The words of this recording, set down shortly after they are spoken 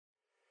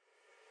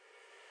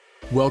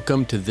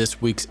Welcome to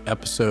this week's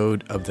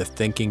episode of the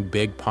Thinking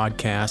Big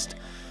podcast.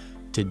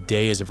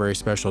 Today is a very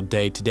special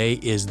day. Today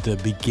is the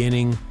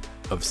beginning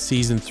of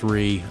season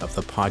 3 of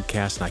the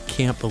podcast, and I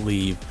can't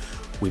believe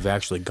we've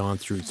actually gone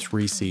through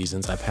 3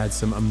 seasons. I've had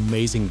some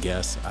amazing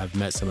guests. I've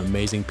met some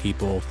amazing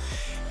people,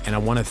 and I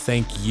want to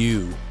thank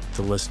you,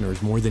 the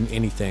listeners, more than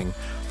anything,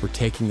 for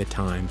taking the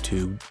time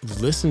to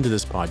listen to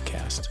this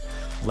podcast.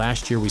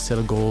 Last year, we set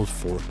a goal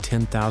for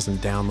 10,000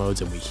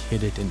 downloads, and we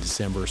hit it in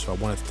December. So I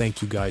want to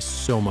thank you guys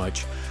so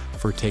much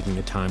for taking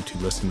the time to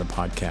listen to the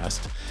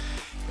podcast.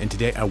 And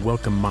today, I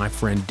welcome my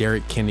friend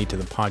Derek Kinney to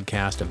the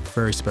podcast, a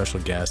very special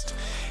guest.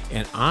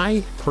 And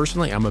I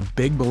personally, I'm a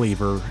big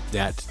believer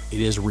that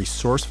it is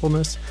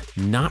resourcefulness,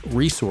 not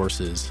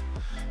resources,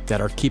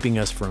 that are keeping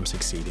us from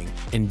succeeding.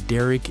 And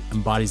Derek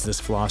embodies this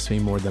philosophy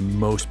more than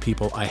most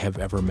people I have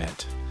ever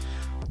met.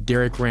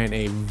 Derek ran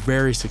a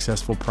very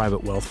successful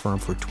private wealth firm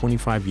for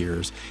 25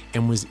 years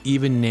and was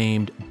even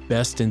named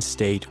Best in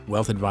State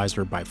Wealth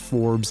Advisor by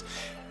Forbes.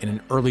 And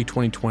in early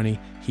 2020,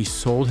 he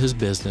sold his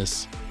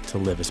business to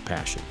live his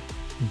passion.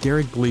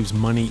 Derek believes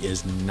money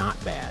is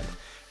not bad,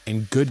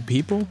 and good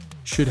people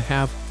should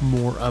have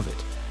more of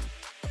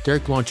it.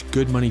 Derek launched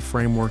Good Money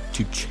Framework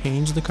to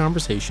change the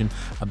conversation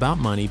about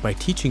money by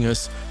teaching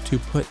us to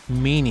put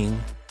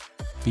meaning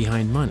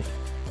behind money.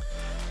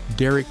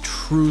 Derek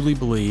truly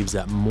believes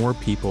that more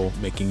people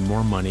making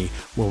more money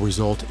will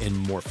result in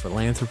more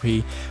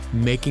philanthropy,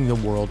 making the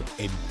world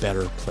a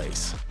better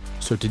place.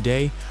 So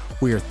today,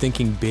 we are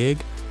thinking big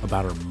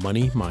about our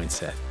money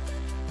mindset.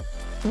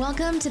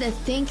 Welcome to the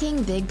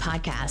Thinking Big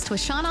podcast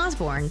with Sean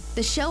Osborne,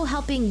 the show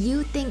helping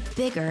you think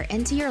bigger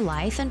into your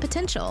life and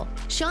potential.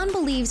 Sean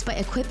believes by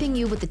equipping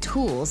you with the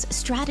tools,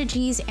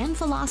 strategies, and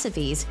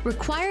philosophies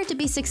required to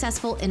be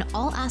successful in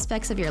all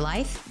aspects of your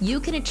life,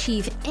 you can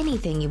achieve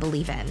anything you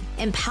believe in.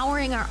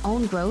 Empowering our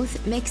own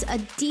growth makes a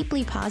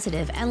deeply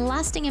positive and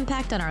lasting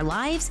impact on our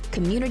lives,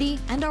 community,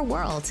 and our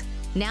world.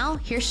 Now,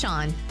 here's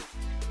Sean.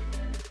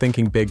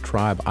 Thinking Big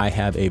Tribe, I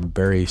have a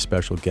very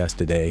special guest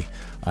today,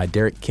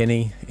 Derek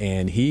Kinney,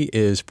 and he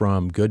is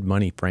from Good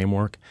Money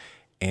Framework.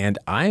 And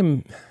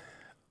I'll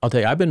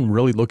tell you, I've been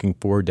really looking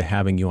forward to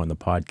having you on the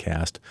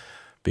podcast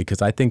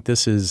because I think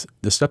this is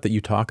the stuff that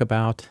you talk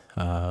about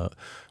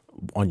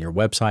on your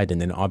website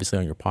and then obviously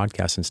on your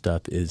podcast and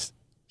stuff is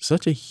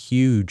such a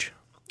huge,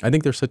 I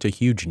think there's such a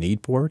huge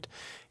need for it.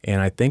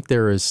 And I think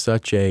there is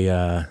such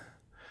a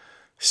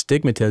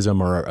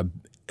stigmatism or a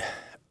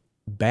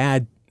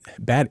bad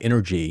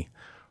energy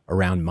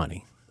around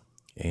money.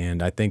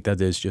 And I think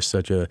that is just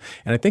and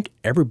I think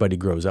everybody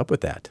grows up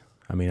with that.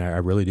 I mean, I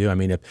really do. I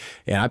mean,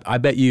 I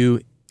bet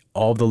you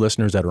all of the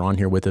listeners that are on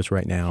here with us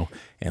right now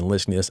and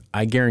listening to this,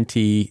 I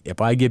guarantee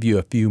if I give you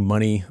a few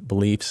money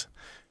beliefs,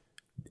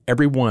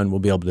 everyone will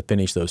be able to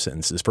finish those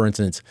sentences. For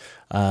instance,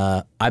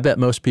 I bet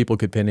most people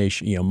could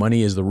finish,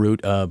 money is the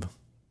root of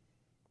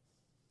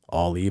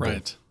all evil.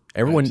 Right.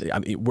 Everyone, right. I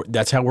mean,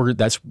 that's how we're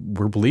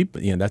believed.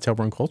 That's how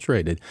we're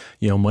enculturated.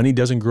 Money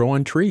doesn't grow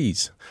on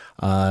trees.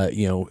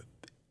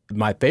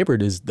 My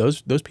favorite is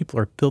those people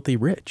are filthy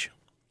rich,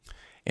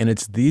 and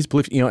it's these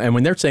beliefs. And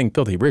when they're saying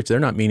filthy rich,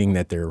 they're not meaning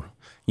that they're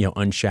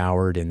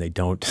unshowered and they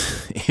don't.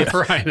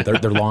 Right.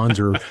 Their lawns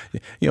are.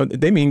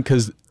 They mean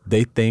because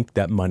they think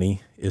that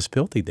money is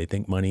filthy. They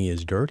think money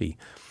is dirty,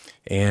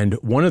 and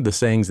one of the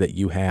sayings that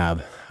you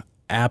have.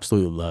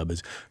 Absolutely love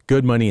is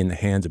good money in the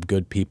hands of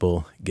good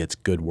people gets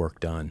good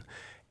work done.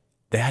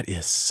 That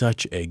is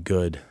such a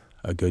good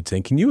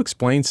thing. Can you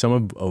explain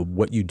some of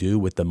what you do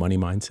with the money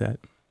mindset?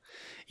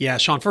 Yeah,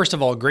 Sean, first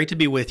of all, great to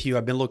be with you.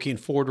 I've been looking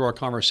forward to our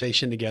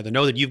conversation together.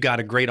 Know that you've got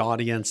a great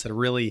audience that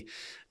really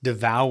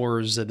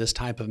devours this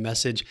type of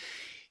message.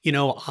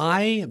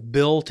 I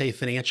built a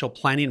financial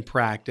planning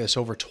practice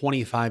over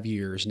 25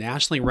 years,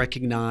 nationally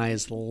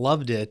recognized,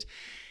 loved it,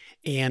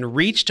 and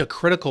reached a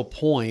critical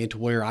point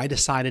where I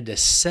decided to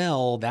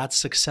sell that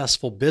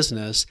successful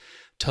business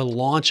to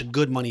launch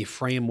Good Money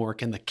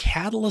Framework. And the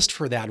catalyst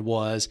for that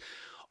was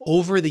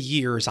over the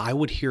years, I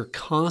would hear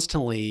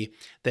constantly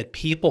that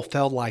people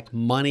felt like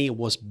money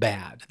was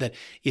bad, that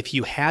if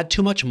you had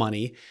too much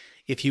money,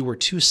 if you were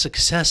too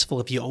successful,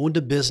 if you owned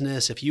a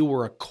business, if you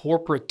were a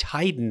corporate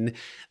titan,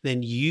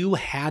 then you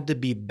had to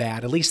be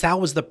bad. At least that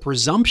was the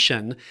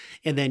presumption.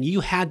 And then you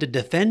had to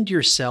defend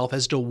yourself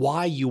as to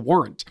why you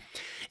weren't.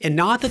 And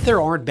not that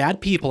there aren't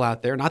bad people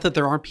out there, not that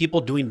there aren't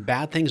people doing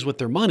bad things with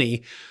their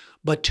money,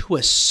 but to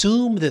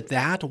assume that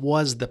that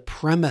was the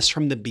premise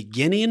from the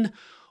beginning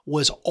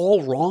was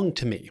all wrong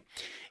to me.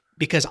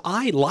 Because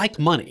I like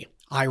money.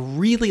 I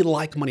really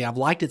like money. I've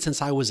liked it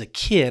since I was a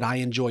kid. I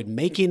enjoyed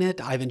making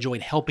it. I've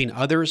enjoyed helping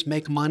others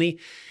make money.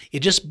 It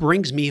just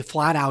brings me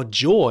flat out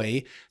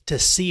joy to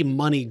see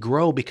money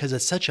grow because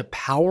it's such a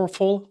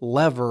powerful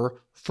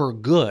lever for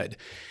good.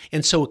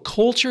 And so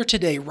culture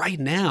today, right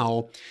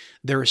now,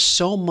 there's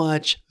so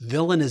much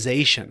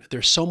villainization.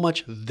 There's so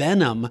much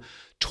venom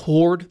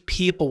toward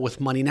people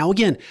with money. Now,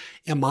 again,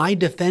 am I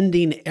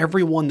defending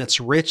everyone that's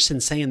rich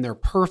and saying they're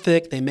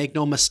perfect, they make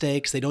no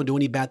mistakes, they don't do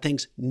any bad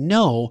things?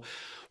 No.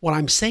 What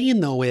I'm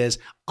saying though is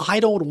I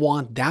don't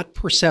want that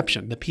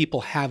perception that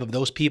people have of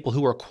those people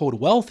who are, quote,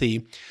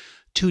 wealthy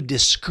to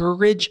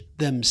discourage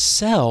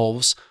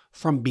themselves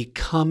from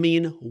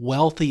becoming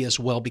wealthy as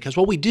well. Because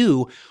what we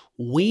do,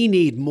 we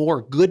need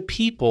more good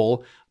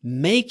people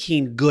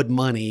making good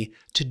money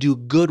to do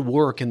good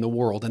work in the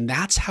world. And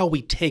that's how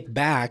we take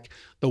back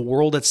the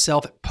world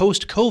itself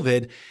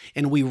post-COVID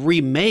and we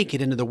remake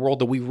it into the world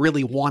that we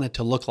really want it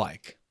to look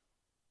like.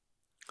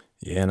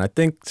 Yeah, and I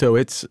think so.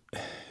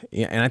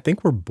 And I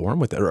think we're born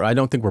with it, or I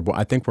don't think we're born.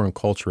 I think we're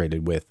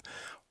enculturated with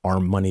our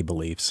money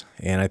beliefs,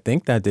 and I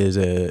think that is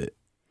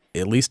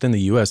at least in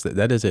the U.S.,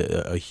 that is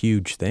a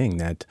huge thing.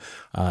 That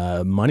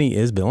money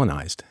is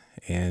villainized,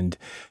 and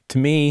to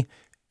me,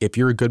 if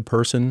you're a good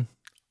person,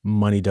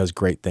 money does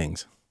great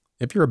things.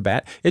 If you're a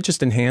bad, it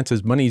just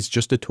enhances. Money's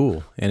just a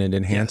tool, and it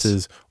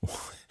enhances.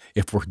 Yes.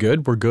 If we're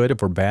good, we're good.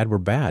 If we're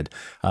bad,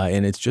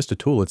 and it's just a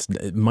tool.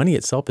 Money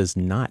itself is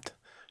not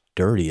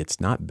dirty. It's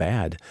not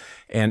bad.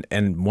 And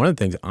one of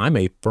the things I'm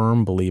a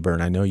firm believer,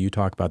 and I know you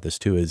talk about this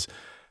too, is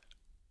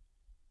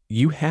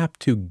you have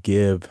to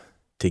give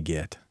to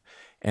get.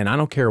 And I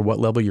don't care what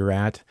level you're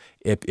at.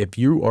 If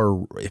you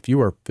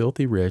are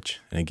filthy rich,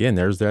 and again,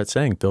 there's that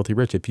saying, filthy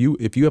rich. If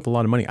you have a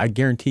lot of money, I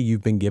guarantee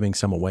you've been giving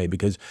some away,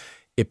 because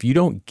if you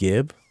don't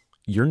give,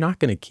 you're not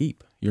going to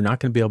keep. You're not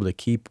going to be able to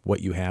keep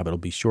what you have. It'll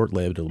be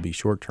short-lived. It'll be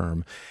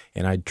short-term.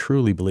 And I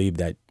truly believe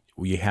that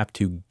you have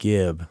to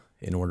give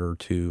in order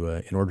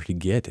to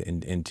get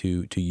and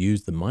to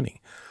use the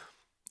money.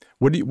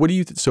 What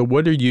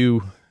are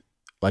you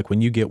like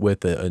when you get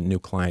with a new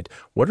client?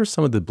 What are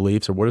some of the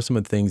beliefs, or what are some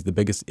of the things, the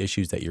biggest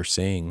issues that you're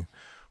seeing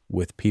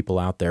with people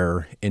out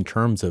there in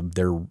terms of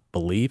their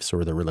beliefs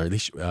or their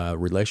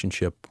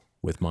relationship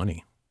with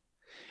money?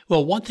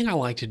 Well, one thing I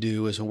like to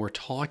do is when we're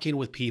talking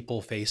with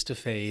people face to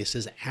face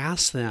is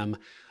ask them,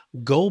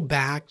 go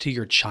back to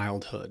your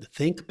childhood.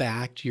 Think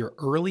back to your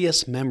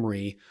earliest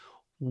memory.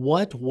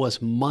 What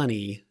was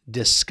money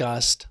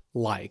discussed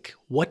like?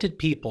 What did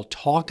people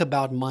talk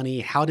about money?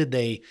 How did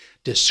they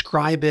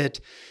describe it?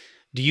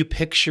 Do you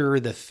picture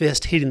the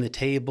fist hitting the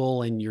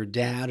table and your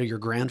dad or your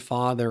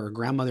grandfather or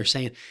grandmother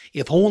saying,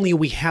 if only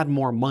we had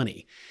more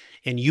money?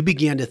 And you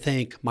began to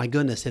think, my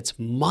goodness, it's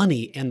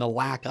money and the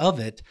lack of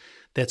it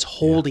that's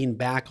holding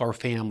back our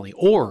family.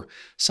 Or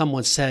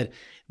someone said,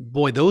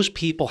 boy, those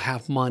people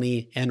have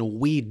money and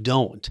we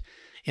don't.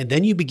 And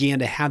then you began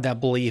to have that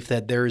belief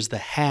that there's the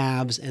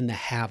haves and the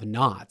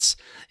have-nots,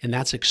 and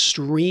that's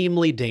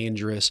extremely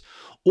dangerous.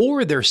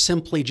 Or there's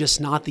simply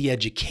just not the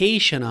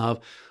education of,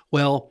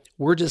 well,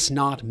 we're just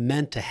not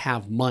meant to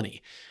have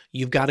money.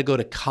 You've got to go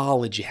to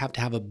college. You have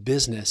to have a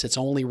business. It's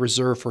only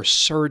reserved for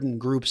certain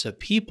groups of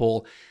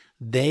people.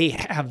 They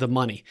have the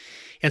money.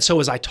 And so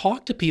as I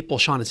talk to people,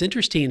 Sean, it's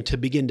interesting to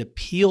begin to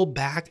peel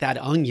back that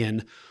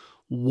onion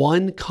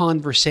one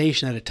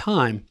conversation at a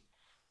time.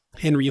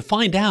 And you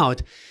find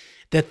out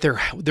that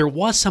there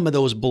was some of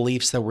those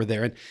beliefs that were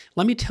there. And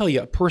let me tell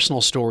you a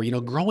personal story.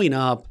 Growing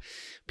up,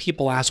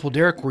 people ask, well,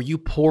 Derek, were you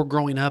poor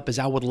growing up? Is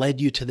that what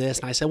led you to this?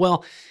 And I said,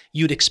 well,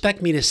 you'd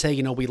expect me to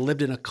say, we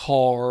lived in a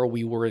car,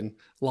 we were in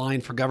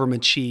line for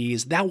government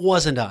cheese. That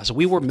wasn't us.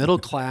 We were middle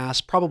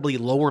class, probably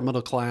lower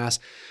middle class.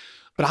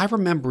 But I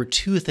remember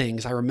two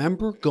things. I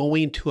remember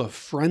going to a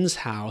friend's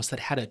house that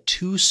had a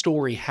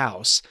 2-story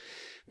house,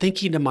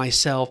 thinking to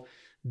myself,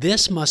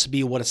 this must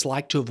be what it's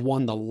like to have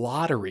won the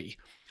lottery.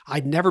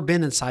 I'd never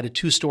been inside a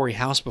 2-story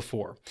house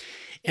before.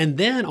 And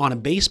then on a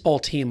baseball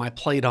team I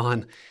played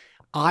on,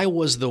 I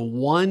was the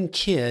one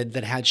kid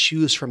that had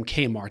shoes from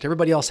Kmart.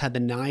 Everybody else had the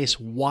nice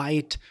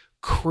white,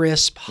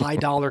 crisp,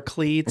 high-dollar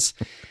cleats.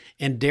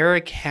 And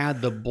Derek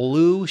had the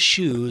blue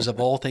shoes of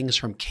all things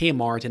from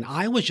Kmart. And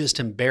I was just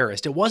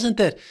embarrassed. It wasn't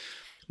that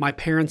my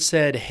parents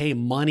said, hey,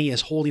 money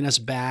is holding us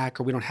back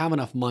or we don't have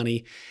enough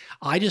money.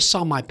 I just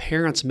saw my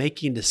parents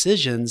making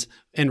decisions.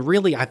 And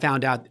really, I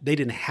found out they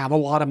didn't have a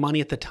lot of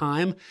money at the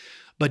time,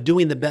 but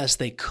doing the best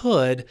they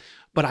could.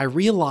 But I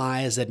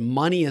realized that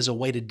money is a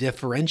way to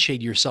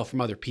differentiate yourself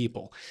from other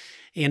people.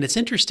 And it's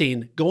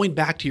interesting, going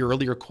back to your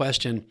earlier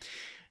question,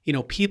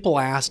 people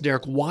ask,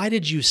 Derek, why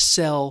did you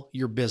sell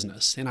your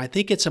business? And I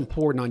think it's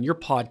important on your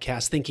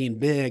podcast, Thinking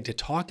Big, to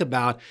talk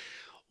about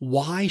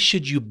why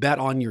should you bet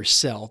on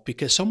yourself?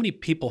 Because so many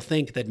people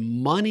think that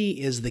money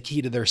is the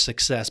key to their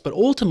success. But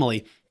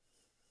ultimately,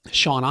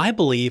 Sean, I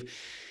believe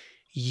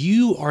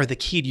you are the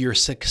key to your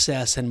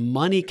success, and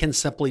money can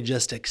simply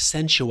just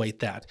accentuate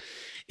that.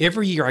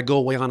 Every year I go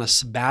away on a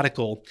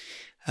sabbatical.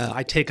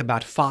 I take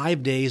about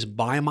 5 days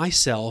by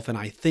myself, and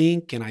I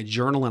think and I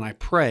journal and I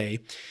pray.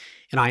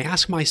 And I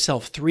ask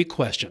myself 3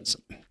 questions.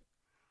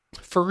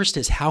 First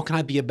is, how can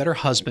I be a better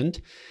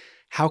husband?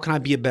 How can I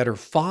be a better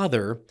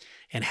father?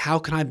 And how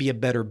can I be a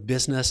better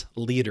business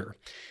leader?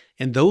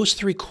 And those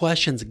 3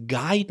 questions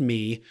guide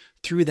me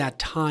through that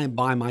time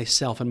by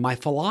myself. And my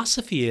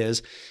philosophy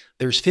is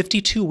there's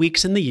 52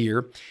 weeks in the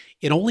year.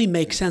 It only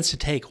makes sense to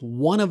take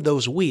one of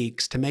those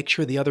weeks to make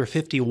sure the other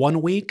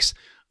 51 weeks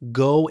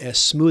go as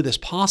smooth as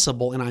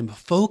possible. And I'm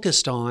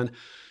focused on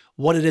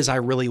what it is I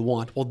really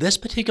want. Well, this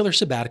particular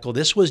sabbatical,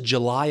 this was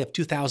July of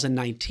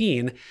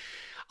 2019.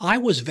 I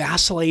was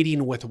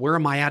vacillating with where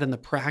am I at in the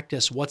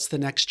practice? What's the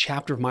next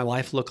chapter of my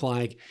life look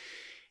like?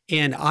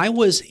 And I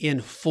was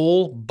in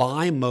full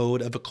buy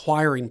mode of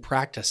acquiring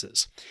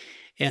practices.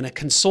 And a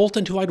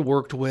consultant who I'd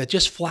worked with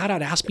just flat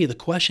out asked me the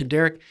question,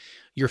 Derek,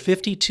 you're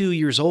 52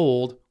 years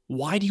old.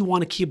 Why do you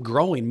want to keep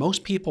growing?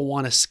 Most people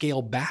want to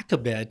scale back a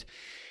bit.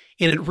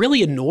 And it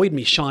really annoyed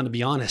me, Sean, to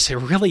be honest. It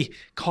really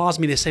caused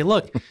me to say,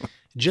 look,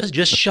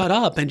 just shut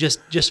up and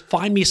just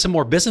find me some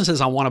more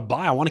businesses I want to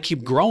buy. I want to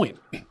keep growing.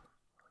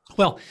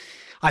 Well,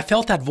 I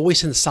felt that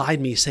voice inside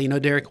me say,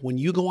 Derek, when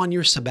you go on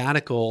your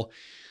sabbatical,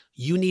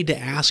 you need to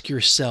ask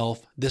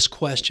yourself this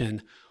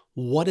question: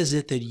 what is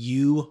it that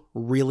you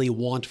really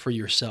want for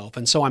yourself?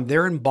 And so I'm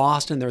there in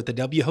Boston, they're at the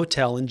W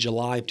Hotel in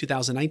July of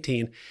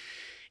 2019,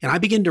 and I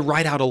begin to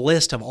write out a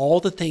list of all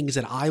the things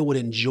that I would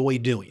enjoy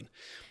doing.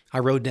 I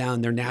wrote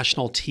down their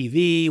national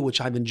TV, which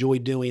I've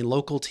enjoyed doing,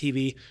 local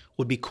TV.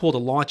 Would be cool to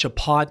launch a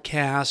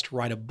podcast,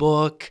 write a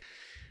book,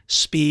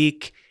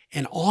 speak.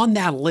 And on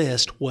that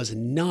list was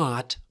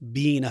not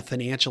being a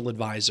financial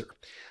advisor.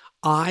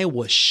 I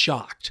was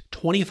shocked.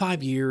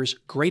 25 years,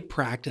 great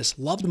practice,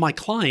 loved my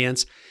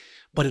clients,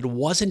 but it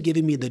wasn't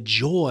giving me the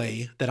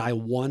joy that I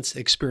once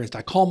experienced.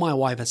 I called my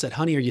wife and said,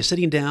 honey, are you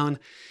sitting down?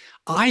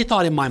 I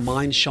thought in my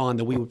mind, Sean,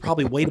 that we would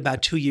probably wait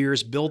about 2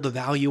 years, build the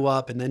value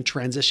up, and then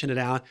transition it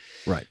out.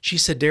 Right. She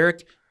said,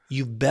 Derek,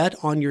 you've bet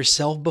on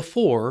yourself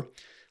before.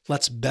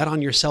 Let's bet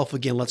on yourself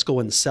again. Let's go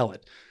and sell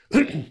it.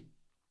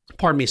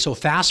 Pardon me. So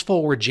fast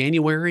forward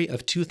January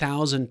of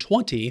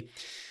 2020,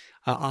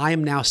 I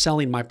am now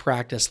selling my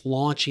practice,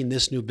 launching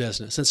this new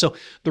business. And so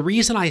the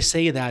reason I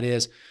say that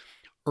is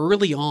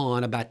early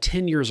on, about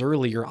 10 years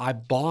earlier, I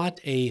bought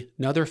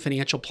another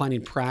financial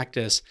planning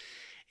practice,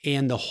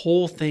 and the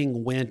whole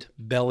thing went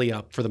belly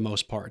up for the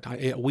most part.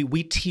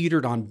 We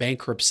teetered on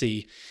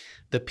bankruptcy.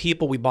 The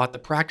people we bought the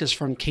practice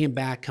from came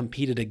back,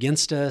 competed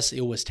against us.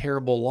 It was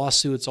terrible,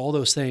 lawsuits, all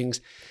those things.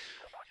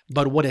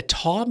 But what it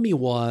taught me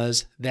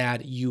was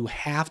that you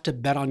have to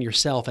bet on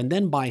yourself. And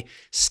then by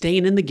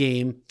staying in the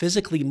game,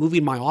 physically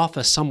moving my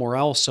office somewhere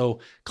else so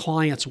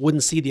clients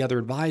wouldn't see the other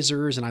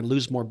advisors and I'd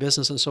lose more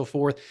business and so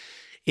forth,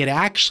 it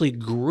actually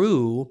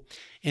grew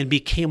and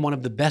became one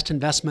of the best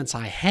investments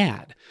I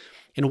had.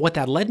 And what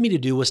that led me to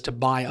do was to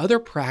buy other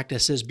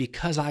practices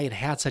because I had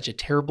had such a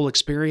terrible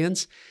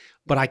experience.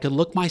 But I could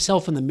look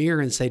myself in the mirror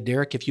and say,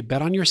 Derek, if you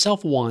bet on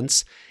yourself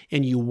once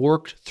and you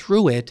worked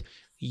through it,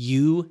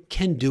 you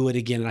can do it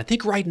again. And I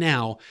think right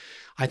now,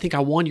 I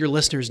want your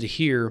listeners to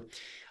hear,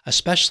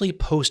 especially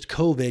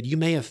post-COVID, you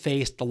may have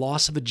faced the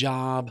loss of a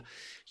job.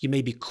 You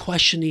may be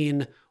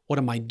questioning, what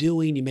am I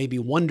doing? You may be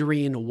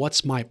wondering,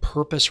 what's my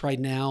purpose right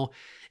now?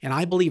 And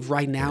I believe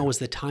right now is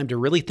the time to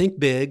really think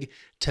big,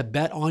 to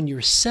bet on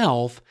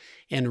yourself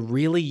and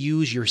really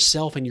use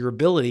yourself and your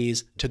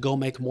abilities to go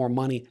make more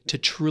money, to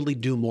truly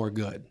do more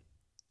good.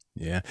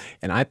 Yeah.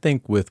 And I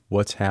think with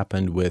what's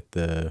happened with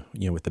the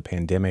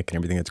pandemic and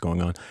everything that's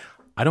going on,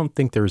 I don't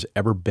think there's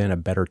ever been a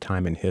better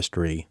time in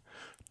history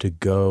to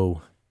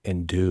go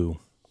and do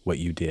what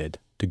you did,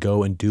 to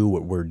go and do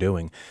what we're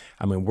doing.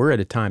 I mean, we're at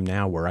a time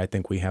now where I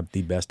think we have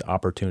the best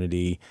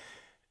opportunity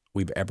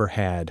we've ever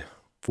had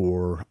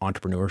for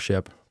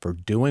entrepreneurship, for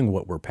doing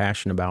what we're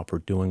passionate about, for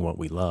doing what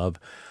we love.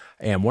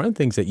 And one of the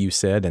things that you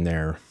said in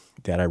there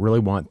that I really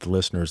want the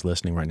listeners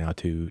listening right now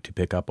to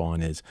pick up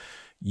on is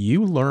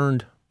you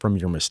learned from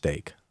your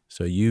mistake.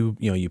 So you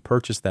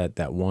purchased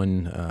that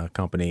one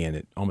company and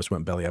it almost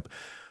went belly up,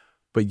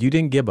 but you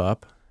didn't give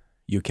up.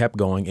 You kept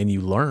going and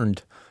you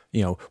learned.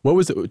 What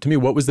was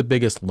the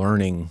biggest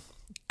learning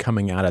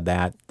coming out of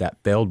that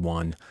failed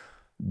one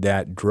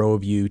that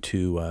drove you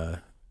to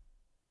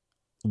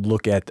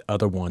look at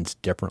other ones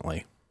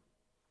differently?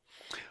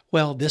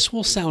 Well, this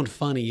will sound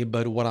funny,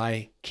 but what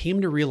I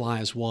came to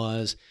realize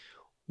was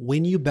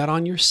when you bet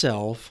on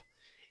yourself,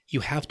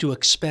 you have to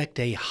expect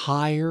a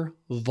higher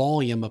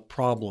volume of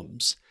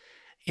problems,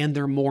 and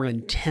they're more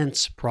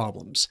intense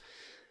problems.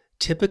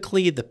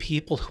 Typically, the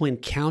people who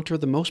encounter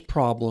the most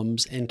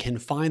problems and can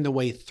find their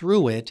way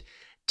through it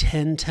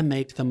tend to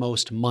make the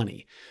most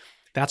money.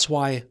 That's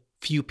why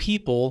few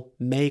people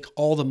make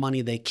all the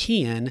money they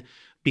can,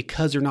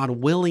 because they're not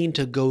willing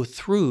to go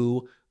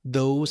through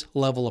those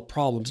level of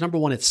problems. Number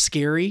one, it's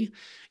scary.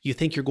 You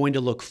think you're going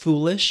to look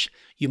foolish.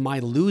 You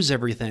might lose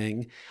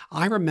everything.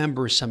 I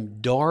remember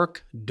some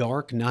dark,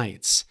 dark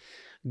nights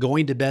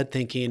going to bed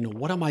thinking,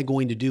 what am I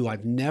going to do?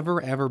 I've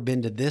never, ever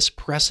been to this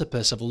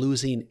precipice of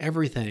losing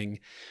everything.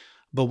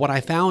 But what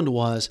I found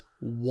was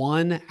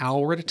 1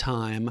 hour at a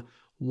time,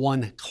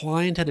 one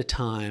client at a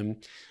time,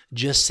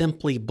 just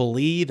simply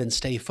believe and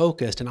stay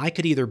focused. And I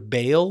could either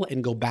bail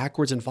and go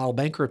backwards and file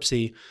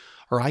bankruptcy,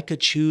 or I could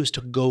choose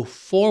to go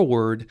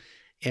forward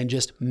and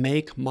just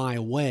make my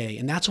way.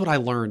 And that's what I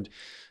learned,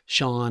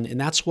 Sean.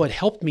 And that's what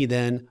helped me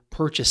then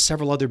purchase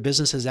several other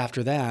businesses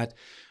after that,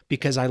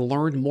 because I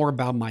learned more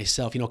about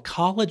myself.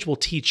 College will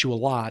teach you a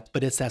lot,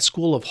 but it's that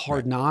school of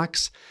hard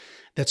knocks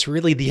that's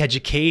really the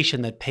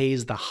education that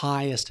pays the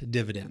highest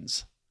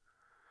dividends.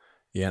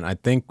 Yeah, and I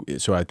think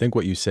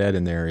what you said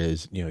in there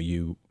is,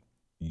 you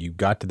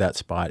got to that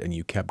spot and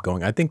you kept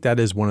going. I think that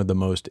is one of the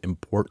most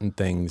important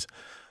things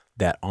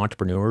that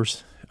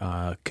entrepreneurs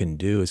can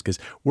do, is because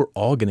we're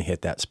all going to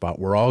hit that spot.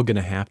 We're all going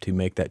to have to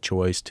make that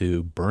choice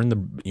to burn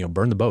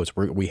the boats.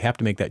 We have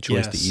to make that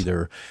choice to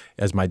either,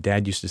 as my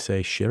dad used to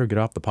say, shit or get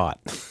off the pot.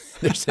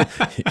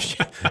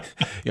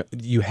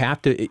 You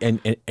have to,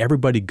 and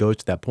everybody goes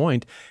to that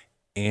point.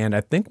 And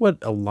I think what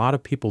a lot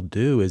of people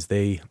do is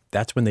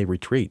that's when they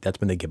retreat. That's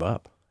when they give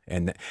up.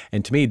 And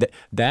to me,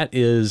 that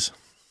is,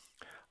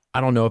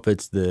 I don't know if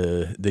it's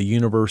the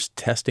universe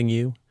testing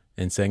you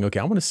and saying, okay,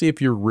 I want to see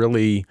if you're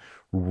really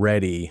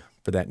ready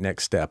for that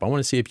next step. I want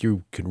to see if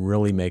you can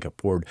really make it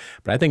forward.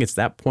 But I think it's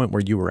that point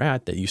where you were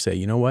at that you say,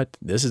 you know what,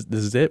 this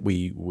is it.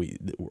 We're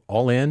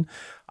all in.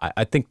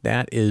 I think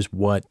that is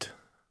what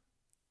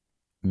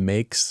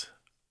makes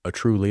a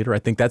true leader. I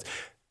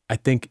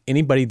think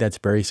anybody that's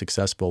very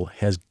successful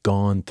has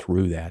gone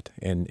through that.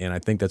 And I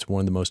think that's one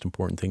of the most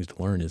important things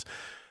to learn is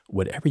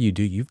whatever you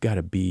do, you've got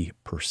to be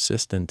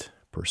persistent.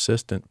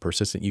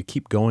 You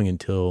keep going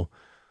until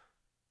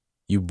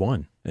you've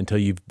won, until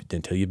you've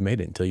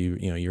made it, until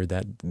you're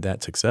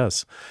that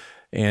success.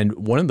 And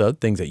one of the other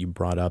things that you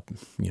brought up,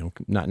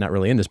 not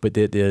really in this, but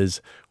it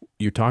is,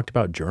 you talked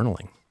about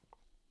journaling.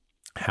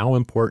 How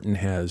important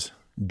has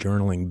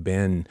journaling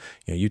been?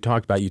 You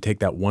talked about, you take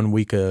that 1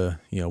 week a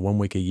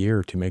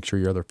year to make sure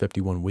your other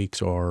 51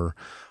 weeks are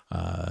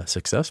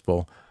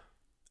successful.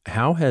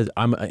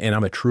 I'm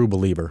a true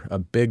believer, a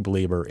big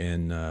believer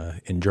in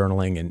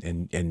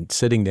journaling and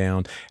sitting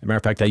down. As a matter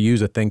of fact, I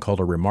use a thing called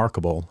a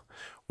Remarkable,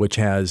 which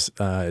has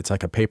it's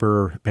like a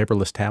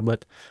paperless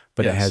tablet,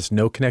 but It has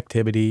no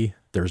connectivity.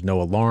 There's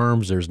no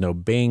alarms. There's no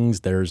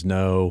bings. There's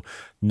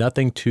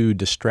nothing to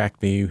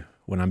distract me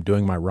when I'm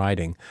doing my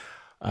writing.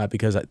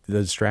 Because the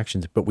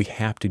distractions, but we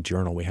have to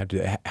journal. We have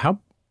to.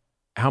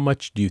 How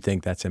much do you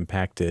think that's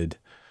impacted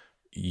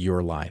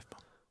your life?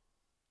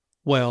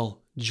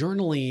 Well,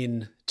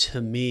 journaling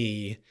to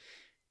me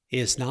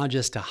is not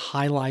just a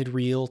highlight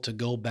reel to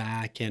go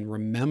back and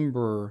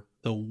remember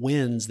the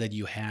wins that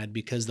you had,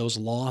 because those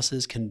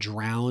losses can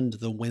drown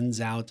the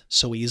wins out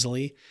so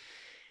easily.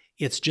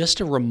 It's just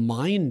a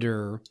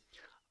reminder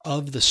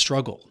of the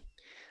struggle.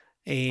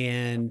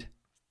 And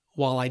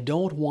while I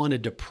don't want to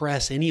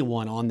depress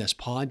anyone on this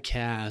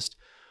podcast,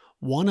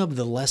 one of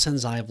the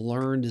lessons I've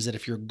learned is that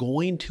if you're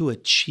going to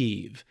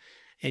achieve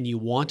and you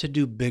want to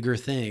do bigger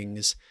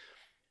things,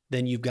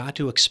 then you've got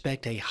to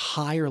expect a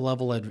higher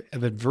level of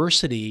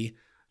adversity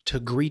to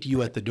greet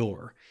you at the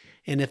door.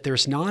 And if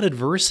there's not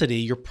adversity,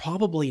 you're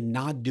probably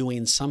not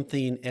doing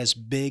something as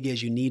big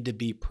as you need to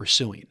be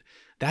pursuing.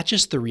 That's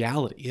just the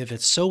reality. If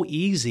it's so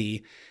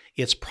easy,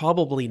 it's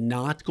probably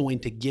not going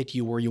to get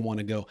you where you want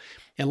to go.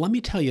 And let me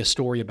tell you a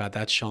story about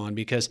that, Sean,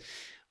 because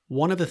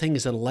one of the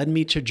things that led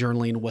me to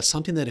journaling was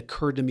something that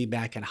occurred to me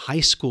back in high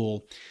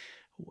school.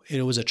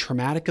 It was a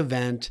traumatic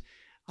event.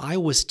 I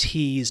was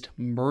teased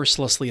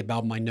mercilessly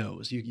about my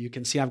nose. You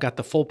can see I've got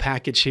the full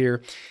package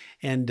here.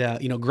 And,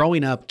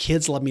 growing up,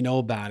 kids let me know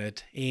about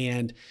it.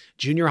 And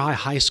junior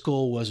high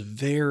school was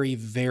very,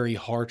 very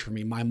hard for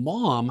me. My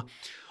mom,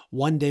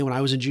 one day when I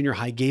was in junior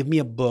high, gave me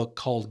a book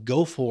called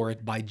Go For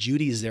It by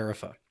Judy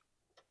Zarifa.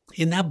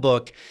 In that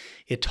book,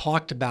 it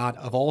talked about,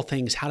 of all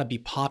things, how to be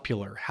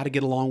popular, how to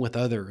get along with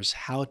others,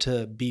 how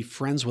to be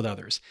friends with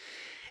others.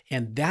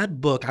 And that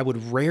book, I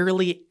would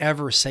rarely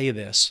ever say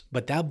this,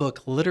 but that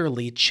book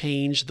literally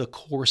changed the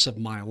course of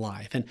my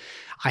life. And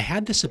I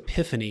had this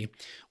epiphany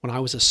when I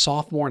was a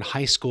sophomore in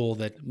high school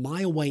that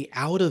my way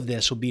out of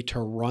this would be to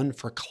run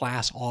for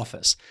class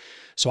office.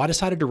 So I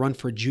decided to run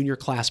for junior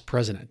class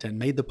president and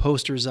made the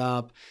posters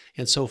up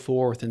and so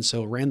forth. And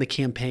so ran the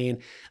campaign.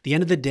 At the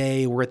end of the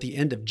day, we're at the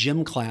end of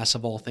gym class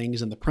of all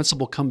things. And the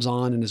principal comes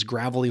on in his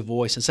gravelly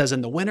voice and says,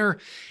 and the winner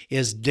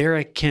is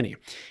Derek Kinney.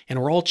 And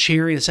we're all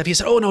cheering and stuff. He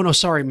said, oh, no,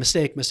 sorry,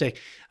 mistake.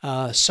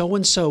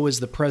 So-and-so is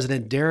the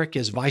president. Derek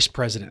is vice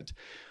president.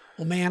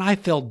 Well, man, I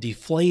felt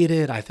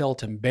deflated. I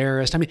felt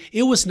embarrassed. I mean,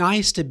 it was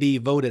nice to be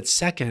voted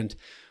second,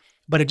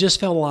 but it just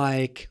felt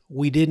like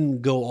we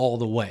didn't go all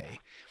the way.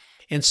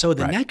 And so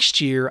the next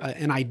year,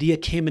 an idea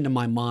came into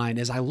my mind.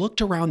 As I looked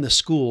around the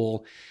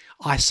school,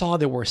 I saw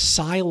there were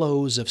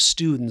silos of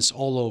students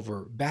all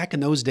over. Back in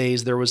those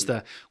days, there was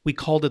we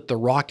called it the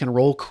rock and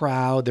roll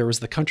crowd. There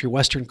was the country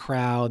western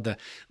crowd,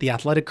 the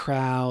athletic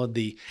crowd,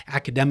 the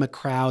academic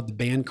crowd, the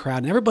band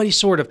crowd, and everybody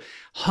sort of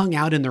hung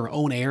out in their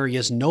own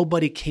areas.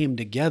 Nobody came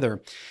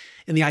together.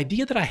 And the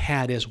idea that I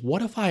had is,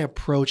 what if I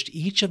approached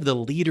each of the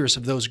leaders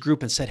of those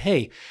groups and said,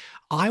 hey,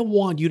 I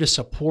want you to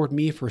support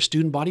me for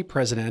student body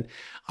president.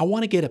 I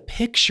want to get a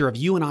picture of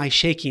you and I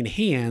shaking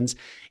hands,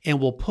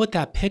 and we'll put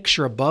that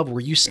picture above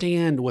where you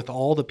stand with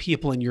all the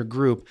people in your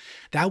group.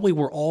 That way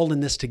we're all in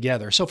this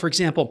together. So for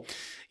example,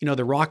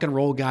 the rock and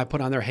roll guy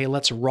put on there, hey,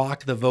 let's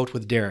rock the vote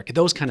with Derek,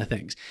 those kind of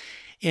things.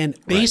 And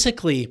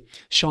basically,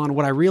 Sean,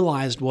 what I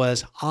realized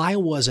was I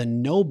was a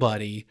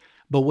nobody,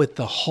 but with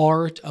the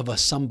heart of a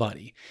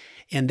somebody.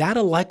 And that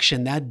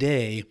election that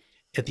day,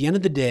 at the end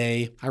of the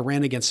day, I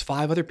ran against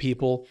 5 other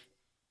people.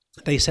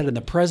 They said, and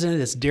the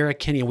president is Derek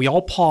Kenney. And we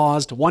all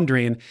paused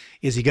wondering,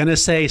 is he going to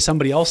say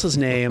somebody else's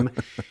name?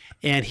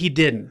 And he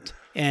didn't.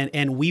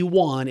 And we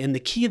won. And the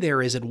key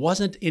there is it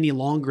wasn't any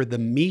longer the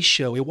me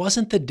show. It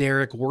wasn't the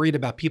Derek worried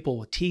about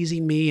people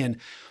teasing me and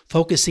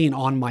focusing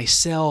on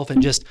myself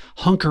and just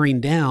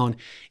hunkering down.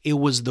 It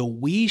was the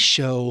we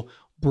show,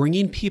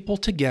 bringing people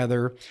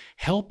together,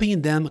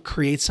 helping them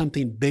create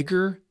something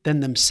bigger than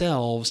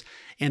themselves.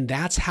 And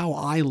that's how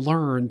I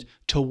learned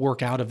to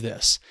work out of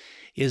this,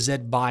 is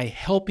that by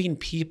helping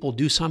people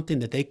do something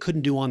that they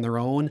couldn't do on their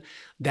own,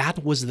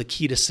 that was the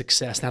key to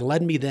success. That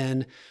led me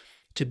then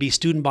to be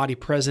student body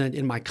president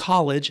in my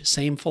college,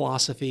 same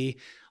philosophy,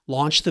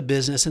 launched the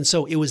business. And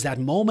so it was that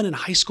moment in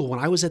high school when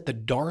I was at the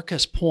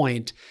darkest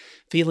point,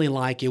 feeling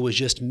like it was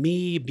just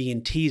me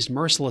being teased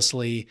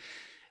mercilessly,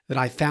 that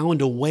I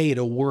found a way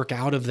to work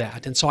out of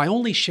that. And so I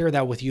only share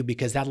that with you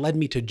because that led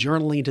me to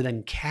journaling, to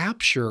then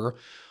capture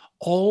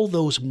all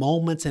those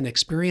moments and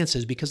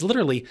experiences, because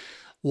literally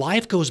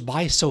life goes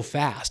by so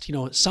fast.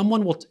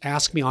 Someone will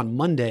ask me on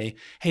Monday,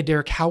 hey,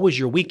 Derek, how was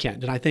your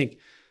weekend? And I think,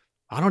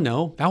 I don't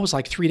know, that was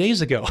like 3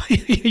 days ago.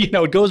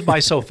 It goes by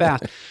so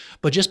fast.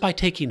 But just by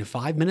taking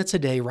 5 minutes a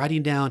day,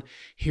 writing down,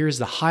 here's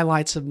the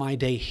highlights of my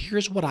day,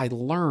 here's what I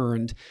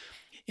learned,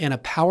 and a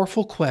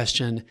powerful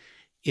question,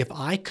 if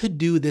I could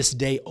do this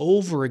day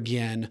over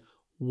again,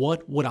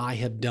 what would I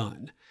have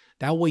done?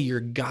 That way you're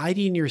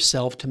guiding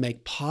yourself to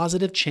make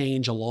positive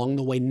change along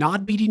the way,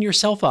 not beating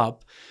yourself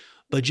up,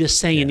 but just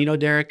saying,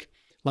 Derek,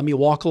 let me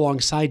walk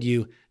alongside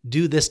you,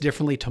 do this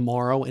differently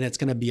tomorrow, and it's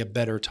going to be a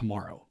better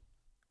tomorrow.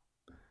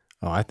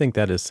 Oh, I think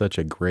that is such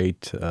a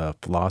great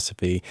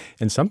philosophy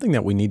and something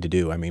that we need to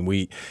do. I mean,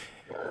 we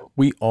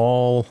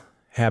all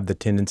have the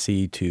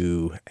tendency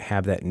to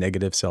have that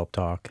negative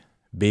self-talk,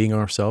 beating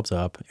ourselves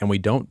up, and we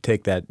don't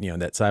take that,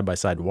 that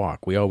side-by-side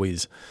walk. We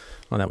always,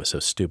 oh, that was so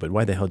stupid.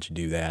 Why the hell did you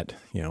do that?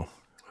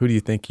 Who do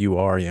you think you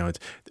are?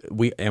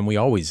 We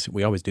always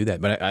do that.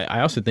 But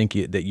I also think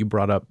that you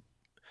brought up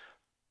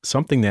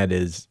something that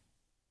is,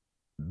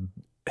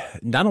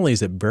 not only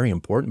is it very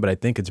important, but I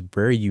think it's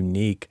very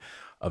unique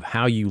of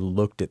how you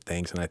looked at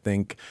things. And I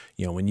think,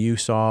 when you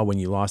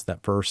lost that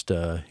first,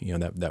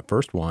 that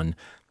first one,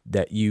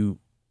 that you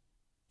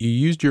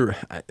used your,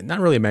 not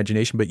really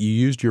imagination, but you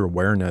used your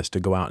awareness to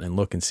go out and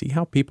look and see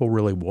how people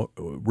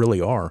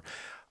really are.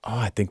 Oh,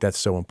 I think that's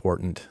so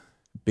important.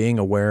 Being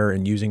aware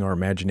and using our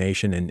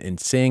imagination and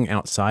seeing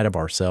outside of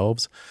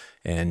ourselves.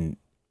 And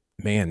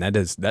man,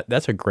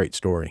 that's a great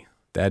story.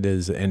 That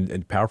is,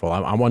 and powerful.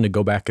 I wanted to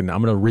go back and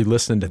I'm going to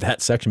re-listen to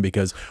that section,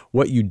 because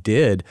what you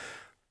did,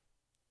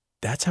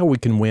 that's how we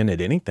can win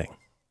at anything.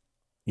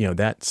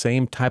 That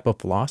same type of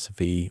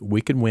philosophy,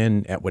 we can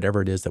win at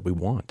whatever it is that we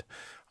want.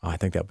 I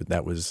think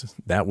that was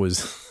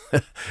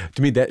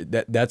to me,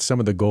 that's some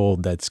of the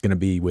gold that's going to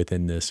be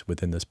within this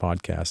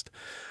podcast.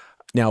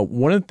 Now,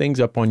 one of the things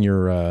up on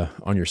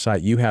your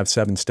site, you have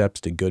 7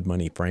 steps to good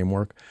money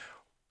framework.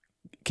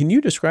 Can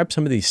you describe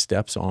some of these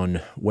steps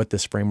on what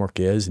this framework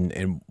is,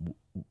 and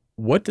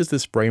what does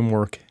this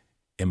framework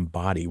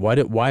embody?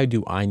 Why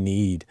do I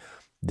need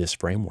this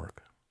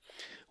framework?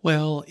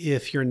 Well,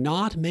 if you're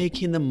not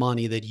making the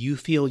money that you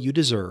feel you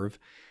deserve,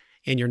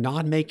 and you're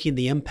not making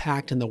the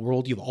impact in the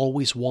world you've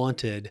always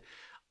wanted,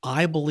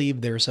 I believe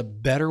there's a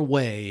better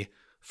way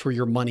for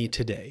your money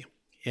today.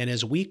 And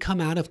as we come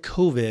out of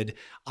COVID,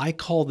 I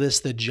call this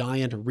the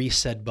giant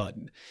reset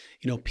button.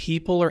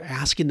 People are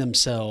asking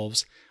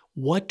themselves,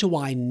 what do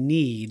I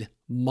need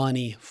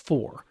money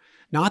for?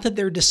 Not that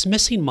they're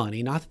dismissing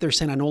money, not that they're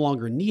saying I no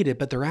longer need it,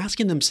 but they're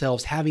asking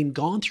themselves, having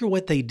gone through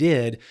what they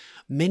did,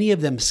 many of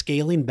them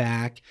scaling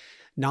back,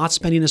 not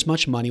spending as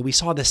much money. We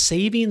saw the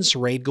savings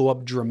rate go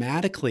up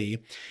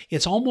dramatically.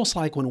 It's almost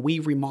like when we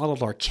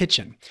remodeled our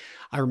kitchen.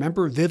 I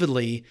remember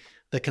vividly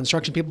the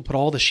construction people put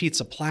all the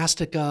sheets of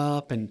plastic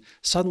up, and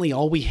suddenly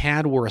all we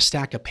had were a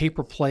stack of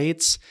paper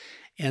plates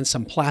and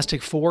some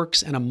plastic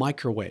forks and a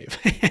microwave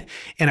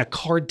and a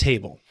card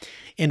table.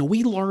 And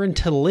we learned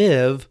to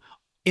live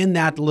in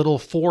that little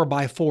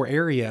 4x4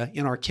 area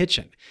in our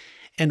kitchen.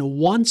 And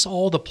once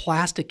all the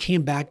plastic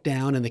came back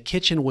down and the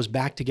kitchen was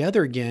back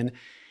together again,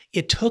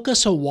 it took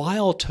us a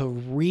while to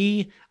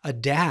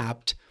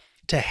readapt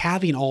to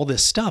having all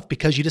this stuff,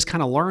 because you just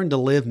kind of learn to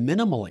live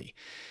minimally.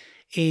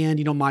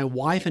 And, my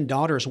wife and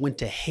daughters went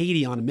to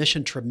Haiti on a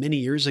mission trip many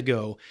years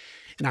ago.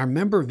 And I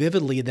remember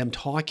vividly them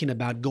talking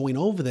about going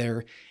over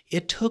there.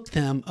 It took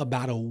them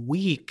about a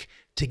week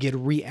to get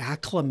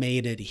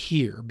reacclimated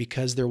here,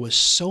 because there was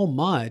so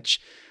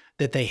much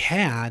that they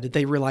had that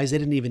they realized they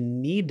didn't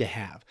even need to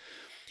have.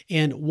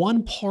 And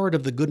one part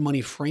of the good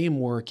money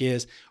framework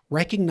is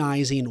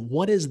recognizing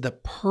what is the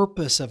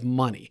purpose of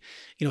money.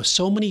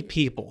 So many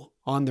people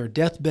on their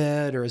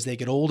deathbed or as they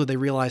get older, they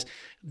realize,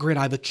 great,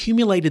 I've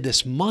accumulated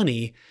this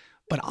money,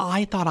 but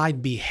I thought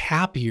I'd be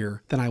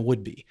happier than I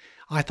would be.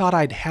 I thought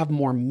I'd have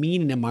more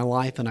meaning in my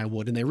life than I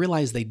would. And they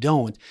realize they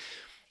don't.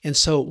 And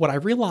so what I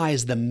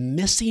realized, the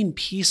missing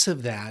piece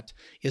of that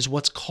is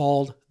what's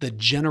called the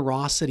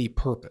generosity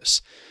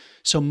purpose.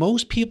 So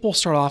most people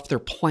start off their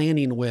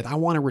planning with, I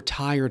want to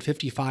retire at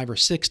 55 or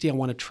 60. I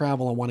want to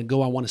travel. I want to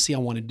go. I want to see. I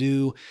want to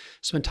do,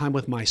 spend time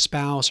with my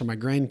spouse or my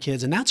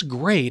grandkids. And that's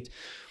great.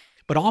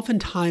 But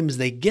oftentimes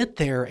they get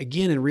there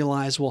again and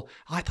realize, well,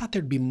 I thought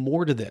there'd be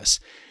more to this.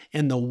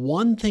 And the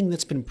one thing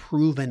that's been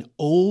proven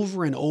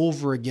over and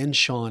over again,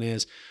 Sean,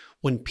 is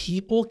when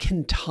people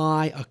can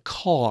tie a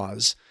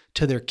cause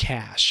to their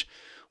cash,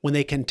 when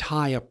they can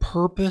tie a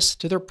purpose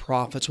to their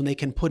profits, when they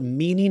can put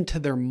meaning to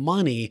their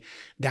money,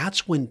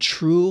 that's when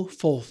true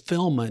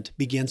fulfillment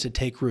begins to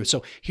take root.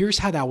 So here's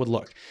how that would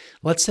look.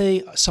 Let's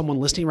say someone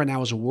listening right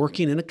now is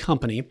working in a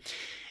company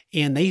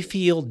and they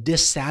feel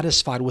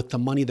dissatisfied with the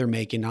money they're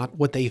making, not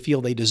what they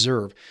feel they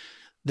deserve.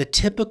 The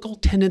typical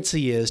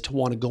tendency is to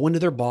want to go into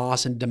their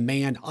boss and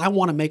demand, I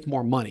want to make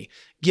more money.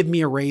 Give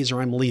me a raise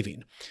or I'm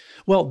leaving.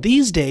 Well,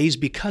 these days,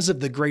 because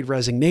of the Great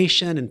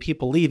Resignation and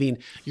people leaving,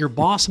 your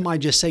boss might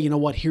just say, you know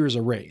what, here's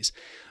a raise.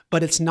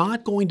 But it's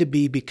not going to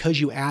be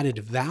because you added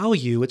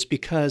value. It's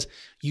because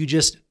you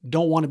just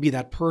don't want to be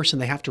that person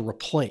they have to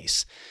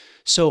replace.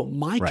 So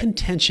my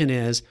contention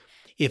is,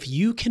 if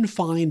you can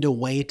find a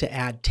way to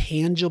add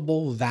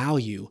tangible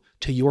value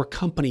to your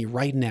company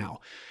right now,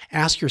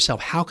 ask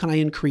yourself, how can I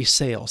increase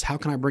sales? How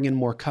can I bring in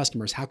more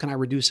customers? How can I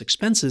reduce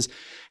expenses?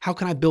 How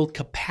can I build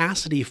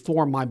capacity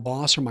for my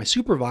boss or my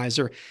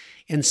supervisor?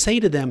 And say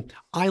to them,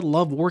 I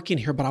love working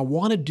here, but I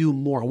want to do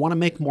more. I want to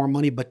make more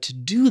money. But to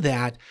do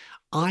that,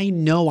 I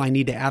know I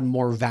need to add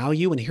more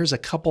value. And here's a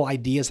couple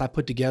ideas I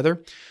put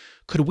together.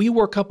 Could we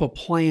work up a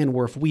plan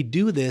where if we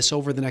do this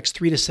over the next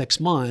 3 to 6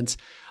 months,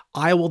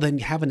 I will then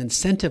have an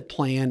incentive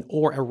plan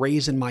or a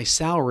raise in my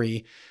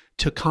salary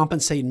to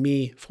compensate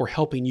me for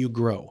helping you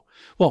grow?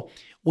 Well,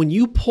 when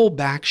you pull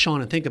back,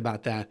 Sean, and think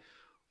about that,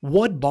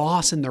 what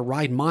boss in their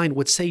right mind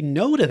would say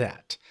no to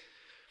that?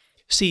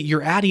 See,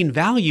 you're adding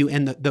value,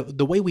 and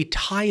the way we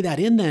tie that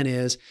in then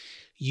is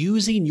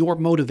using your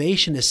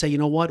motivation to say, you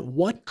know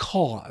what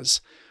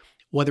cause,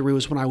 whether it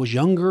was when I was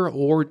younger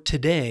or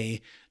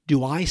today,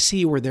 do I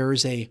see where there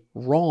is a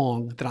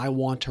wrong that I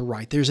want to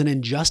right? There's an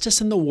injustice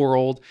in the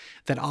world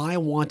that I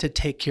want to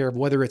take care of,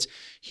 whether it's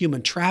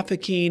human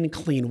trafficking,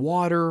 clean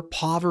water,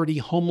 poverty,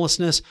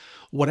 homelessness,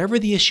 whatever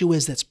the issue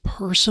is that's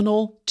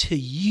personal to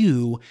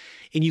you,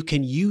 and you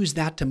can use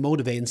that to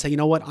motivate and say, you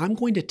know what, I'm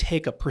going to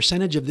take a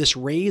percentage of this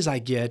raise I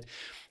get,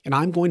 and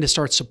I'm going to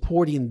start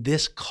supporting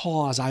this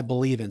cause I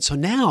believe in. So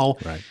now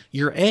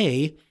you're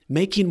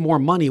making more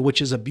money,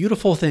 which is a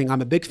beautiful thing.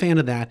 I'm a big fan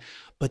of that.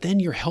 But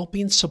then you're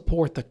helping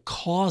support the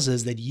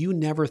causes that you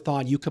never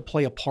thought you could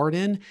play a part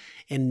in,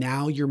 and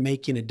now you're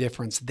making a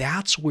difference.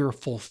 That's where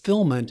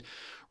fulfillment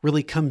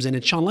really comes in.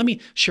 And Sean, let me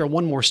share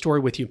one more story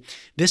with you.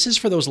 This is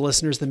for those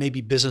listeners that may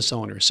be business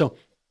owners. So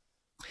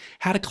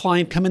had a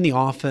client come in the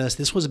office.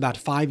 This was about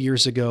 5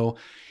 years ago.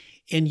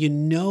 And you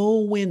know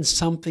when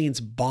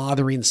something's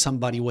bothering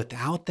somebody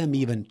without them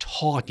even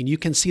talking, you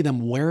can see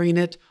them wearing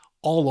it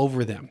all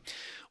over them.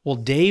 Well,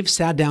 Dave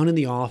sat down in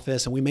the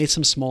office and we made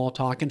some small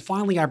talk. And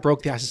finally, I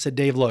broke the ice and said,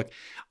 Dave, look,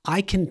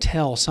 I can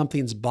tell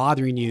something's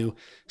bothering you.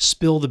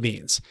 Spill the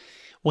beans.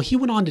 Well, he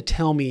went on to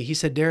tell me, he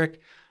said,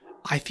 Derek,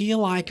 I feel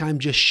like I'm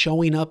just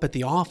showing up at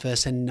the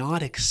office and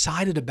not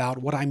excited about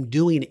what I'm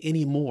doing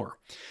anymore.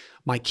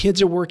 My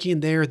kids are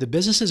working there. The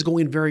business is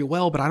going very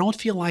well, but I don't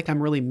feel like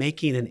I'm really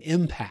making an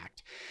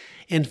impact.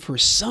 And for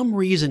some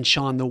reason,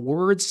 Sean, the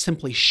words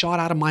simply shot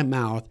out of my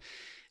mouth.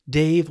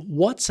 Dave,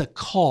 what's a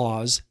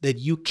cause that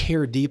you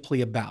care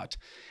deeply about?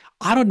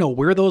 I don't know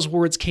where those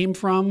words came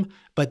from,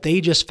 but they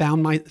just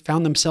found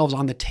themselves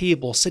on the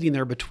table sitting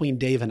there between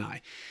Dave and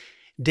I.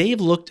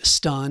 Dave looked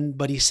stunned,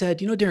 but he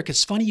said, you know, Derek,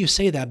 it's funny you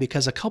say that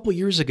because a couple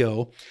years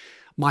ago,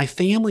 my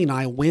family and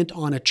I went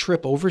on a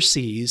trip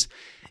overseas.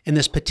 In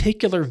this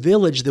particular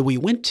village that we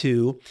went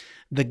to,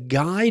 the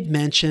guide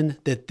mentioned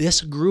that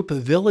this group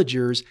of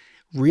villagers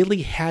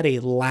really had a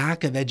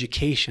lack of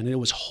education, and it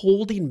was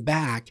holding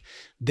back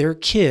their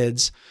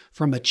kids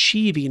from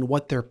achieving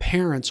what their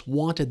parents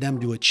wanted them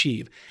to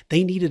achieve.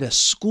 They needed a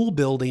school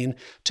building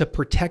to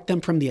protect them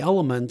from the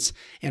elements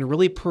and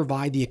really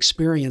provide the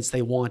experience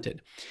they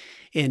wanted.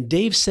 And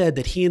Dave said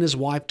that he and his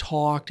wife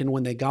talked, and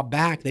when they got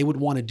back, they would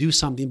want to do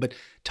something, but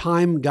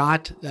time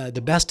got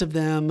the best of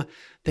them.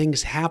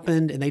 Things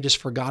happened, and they just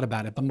forgot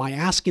about it. But my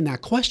asking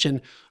that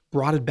question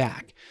brought it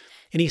back.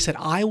 And he said,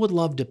 I would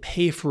love to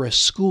pay for a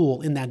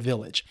school in that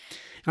village.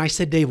 And I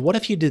said, Dave, what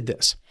if you did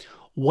this?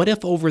 What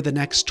if over the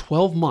next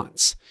 12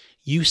 months,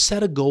 you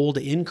set a goal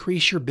to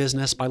increase your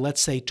business by,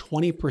 let's say,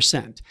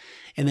 20%,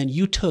 and then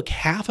you took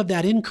half of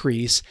that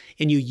increase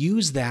and you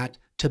used that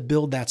to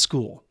build that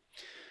school?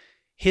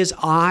 His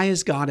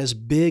eyes got as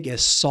big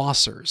as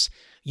saucers.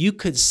 You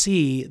could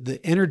see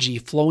the energy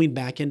flowing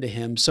back into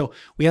him. So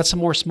we had some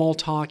more small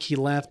talk. He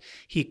left.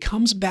 He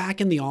comes back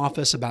in the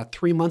office about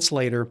 3 months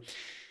later.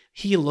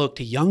 He looked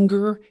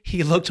younger.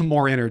 He looked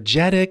more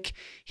energetic.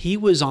 He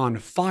was on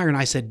fire. And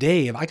I said,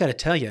 Dave, I got to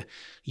tell you,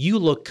 you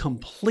look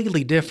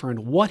completely different.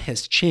 What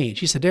has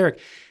changed? He said, Derek,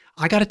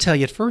 I got to tell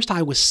you, at first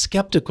I was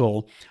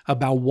skeptical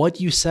about what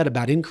you said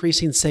about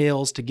increasing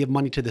sales to give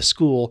money to the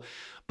school,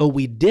 but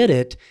we did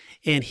it.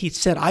 And he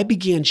said, I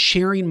began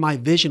sharing my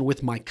vision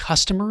with my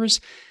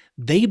customers.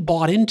 They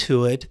bought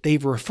into it.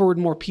 They've referred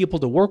more people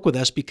to work with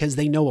us because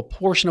they know a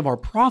portion of our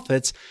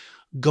profits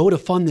go to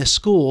fund this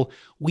school.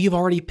 We've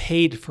already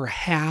paid for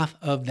half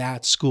of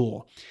that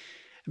school.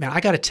 Man,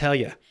 I got to tell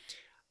you,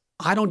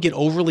 I don't get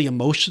overly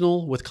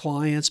emotional with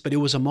clients, but it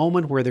was a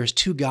moment where there's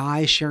two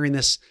guys sharing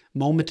this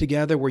moment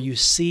together where you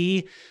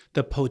see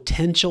the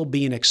potential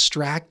being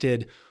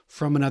extracted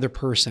from another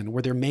person,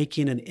 where they're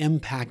making an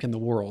impact in the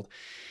world.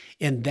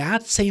 And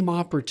that same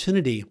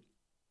opportunity,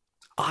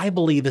 I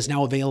believe, is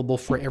now available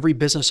for every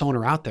business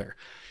owner out there.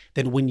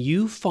 That when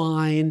you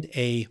find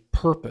a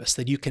purpose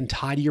that you can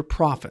tie to your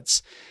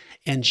profits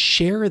and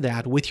share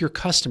that with your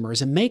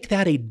customers and make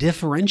that a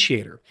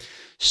differentiator.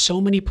 So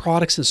many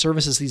products and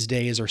services these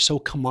days are so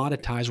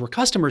commoditized where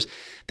customers,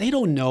 they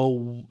don't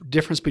know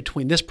difference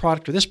between this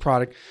product or this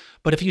product.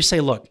 But if you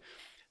say, look,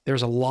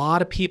 there's a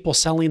lot of people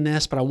selling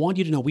this, but I want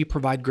you to know we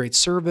provide great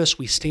service.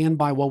 We stand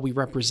by what we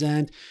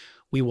represent.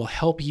 We will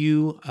help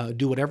you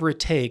do whatever it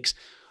takes.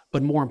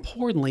 But more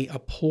importantly, a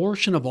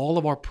portion of all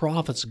of our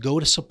profits go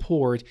to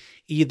support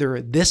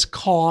either this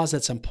cause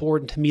that's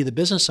important to me, the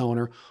business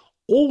owner,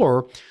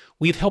 or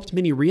we've helped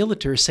many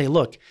realtors say,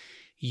 look,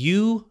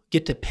 you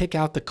get to pick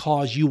out the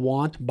cause you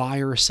want,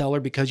 buyer or seller,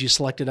 because you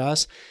selected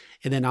us.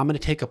 And then I'm going to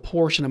take a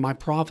portion of my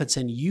profits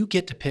and you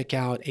get to pick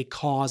out a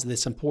cause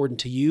that's important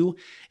to you,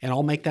 and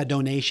I'll make that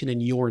donation in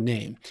your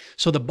name.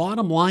 So the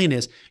bottom line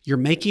is you're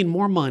making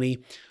more money,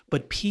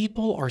 but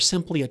people are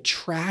simply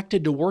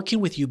attracted to working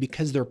with you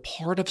because they're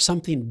part of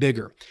something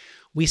bigger.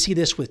 We see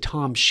this with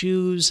Tom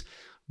Shoes,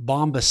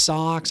 Bombas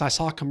Socks. I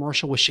saw a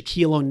commercial with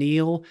Shaquille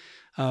O'Neal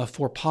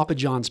for Papa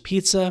John's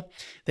Pizza.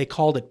 They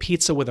called it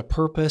Pizza with a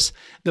Purpose.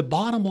 The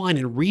bottom line,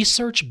 and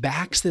research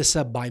backs this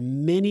up by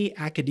many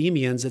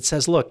academians, that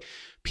says, look,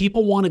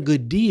 people want a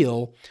good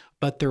deal,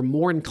 but they're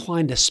more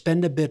inclined to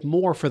spend a bit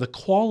more for the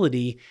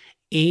quality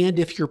and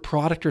if your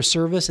product or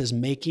service is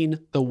making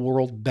the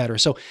world better.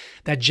 So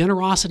that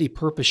generosity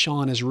purpose,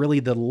 Sean, is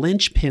really the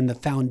linchpin, the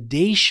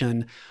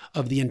foundation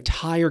of the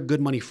entire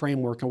Good Money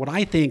framework, and what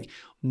I think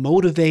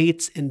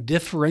motivates and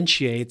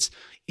differentiates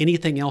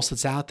anything else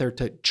that's out there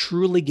to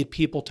truly get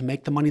people to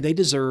make the money they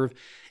deserve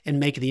and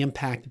make the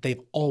impact that they've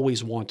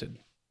always wanted.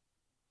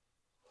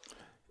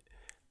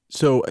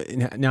 So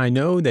now I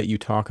know that you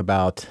talk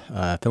about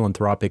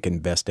philanthropic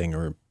investing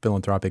or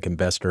philanthropic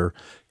investor.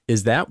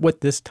 Is that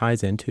what this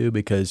ties into?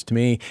 Because to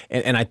me,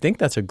 and I think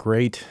that's a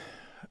great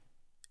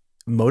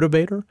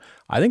motivator.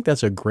 I think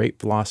that's a great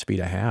philosophy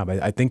to have.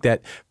 I think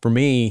that for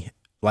me,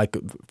 like,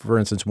 for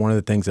instance, one of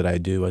the things that I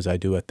do is I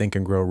do a Think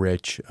and Grow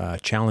Rich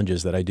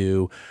challenges that I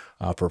do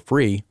for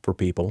free for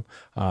people.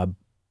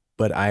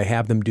 But I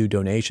have them do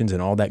donations,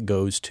 and all that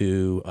goes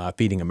to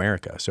Feeding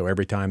America. So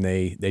every time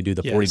they do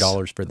the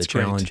 $40 for the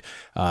challenge,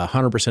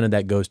 100% of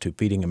that goes to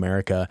Feeding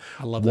America.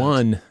 I love that.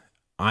 One,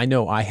 I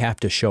know I have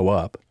to show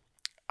up.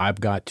 I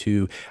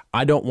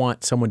don't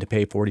want someone to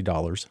pay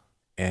 $40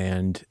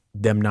 and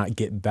them not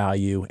get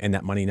value and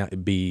that money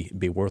not be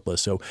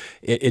worthless. So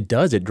it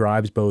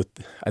drives both.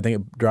 I think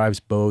it drives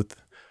both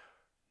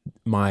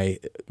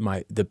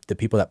the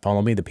people that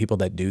follow me, the people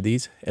that do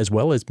these, as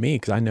well as me,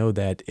 because I know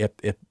that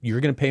if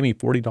you're going to pay me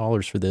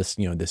 $40 for this,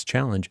 this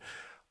challenge,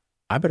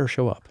 I better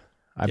show up.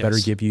 I better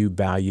give you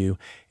value.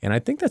 And I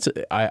think that's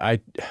I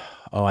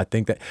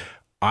think that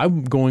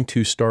I'm going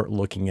to start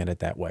looking at it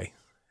that way.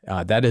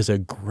 That is that's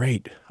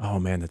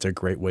a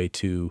great way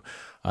to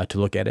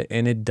look at it.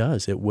 And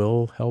it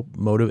will help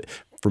motivate.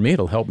 For me,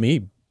 it'll help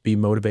me be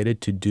motivated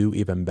to do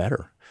even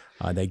better.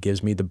 That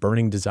gives me the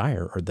burning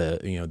desire or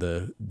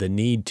the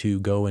need to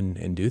go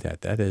and do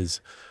that. That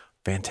is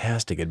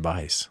fantastic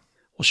advice.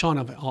 Well, Sean,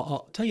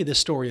 I'll tell you this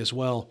story as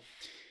well.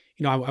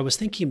 I was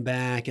thinking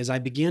back as I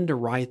began to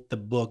write the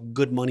book,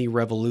 Good Money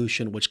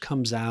Revolution, which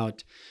comes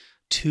out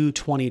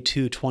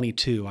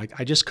 2/22/22.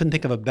 I just couldn't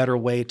think of a better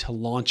way to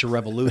launch a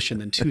revolution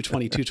than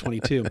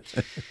 2/22/22.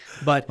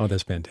 But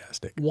that's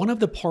fantastic. One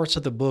of the parts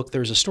of the book,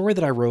 there's a story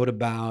that I wrote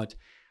about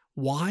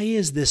why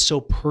is this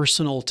so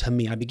personal to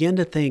me? I began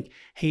to think,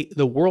 hey,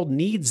 the world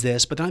needs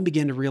this, but then I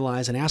began to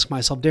realize and ask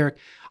myself, Derek,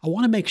 I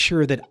want to make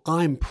sure that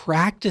I'm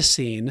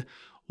practicing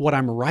what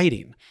I'm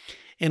writing.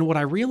 And what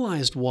I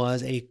realized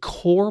was a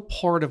core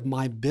part of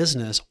my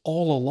business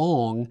all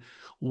along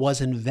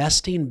was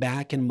investing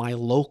back in my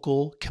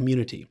local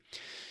community.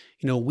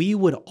 We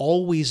would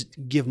always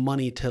give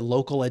money to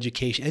local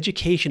education.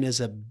 Education is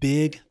a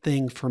big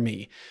thing for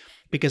me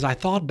because I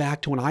thought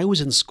back to when I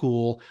was in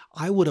school,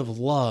 I would have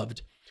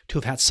loved to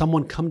have had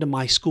someone come to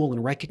my school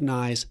and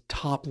recognize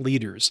top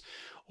leaders,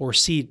 or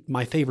see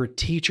my favorite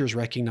teachers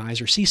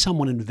recognized, or see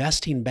someone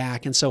investing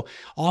back. And so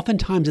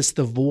oftentimes it's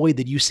the void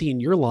that you see in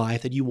your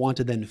life that you want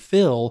to then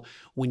fill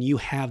when you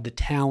have the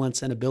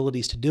talents and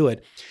abilities to do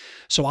it.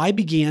 So I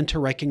began to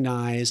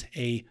recognize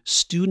a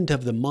student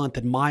of the month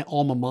at my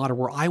alma mater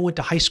where I went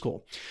to high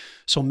school.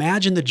 So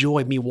imagine the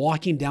joy of me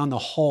walking down the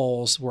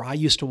halls where I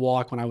used to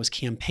walk when I was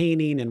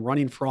campaigning and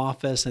running for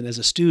office and as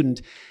a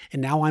student. And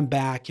now I'm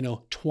back,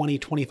 20,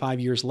 25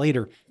 years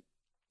later.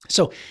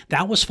 So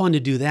that was fun to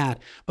do that.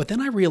 But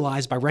then I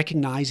realized by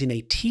recognizing a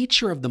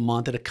teacher of the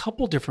month at a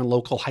couple different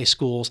local high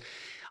schools,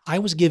 I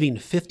was giving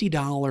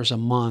 $50 a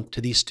month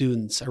to these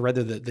students, or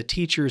rather the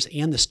teachers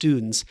and the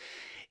students.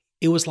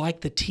 It was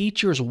like the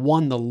teachers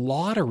won the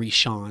lottery,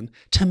 Sean.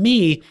 To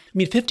me,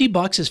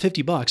 $50 is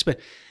 $50, but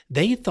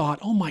they thought,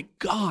 oh my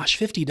gosh,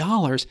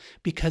 $50,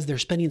 because they're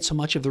spending so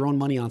much of their own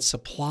money on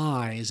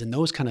supplies and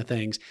those kind of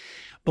things.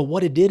 But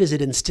what it did is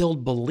it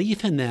instilled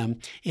belief in them.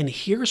 And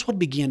here's what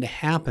began to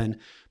happen.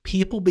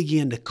 People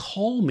began to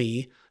call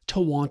me to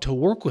want to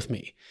work with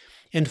me.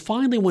 And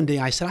finally, one day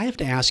I said, I have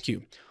to ask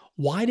you,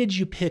 why did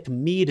you pick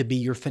me to be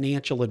your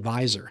financial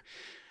advisor?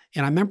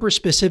 And I remember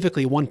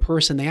specifically one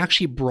person, they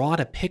actually brought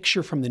a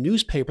picture from the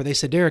newspaper. They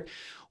said, Derek,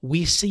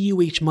 we see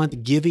you each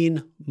month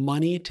giving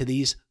money to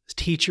these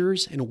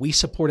teachers and we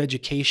support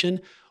education.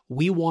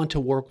 We want to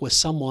work with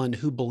someone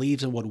who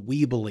believes in what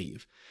we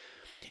believe.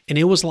 And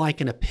it was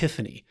like an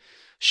epiphany.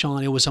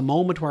 Sean, it was a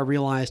moment where I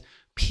realized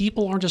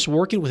people aren't just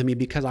working with me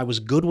because I was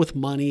good with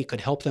money,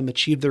 could help them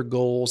achieve their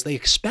goals. They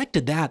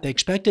expected that. They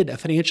expected a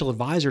financial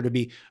advisor to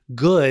be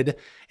good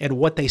at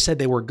what they said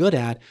they were good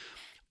at.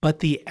 But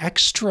the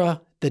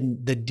extra, the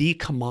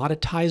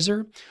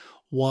decommoditizer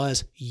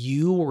was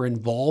you were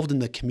involved in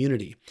the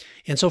community.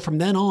 And so from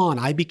then on,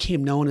 I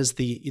became known as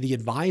the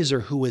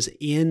advisor who was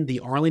in the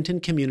Arlington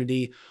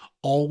community,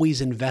 always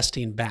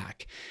investing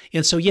back.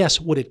 And so yes,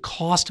 would it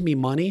cost me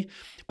money?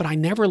 But I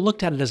never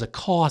looked at it as a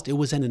cost. It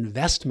was an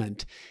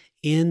investment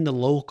in the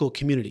local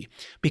community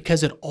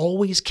because it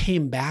always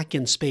came back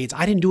in spades.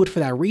 I didn't do it for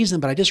that reason,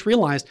 but I just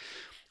realized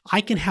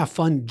I can have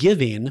fun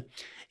giving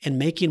and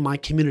making my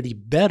community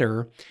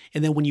better.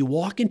 And then when you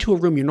walk into a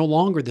room, you're no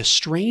longer the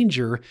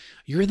stranger.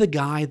 You're the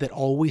guy that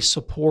always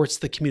supports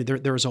the community.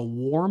 There's a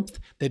warmth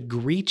that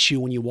greets you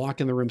when you walk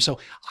in the room. So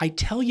I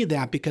tell you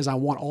that because I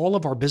want all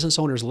of our business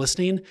owners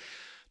listening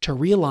to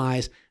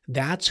realize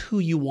that's who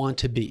you want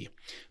to be.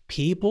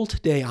 People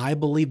today, I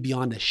believe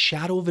beyond a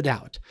shadow of a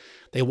doubt,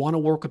 they want to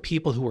work with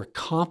people who are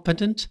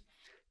competent,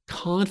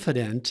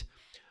 confident,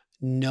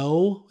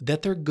 know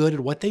that they're good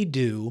at what they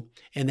do,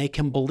 and they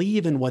can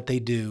believe in what they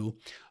do,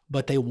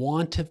 but they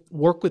want to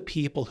work with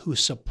people who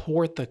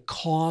support the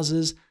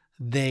causes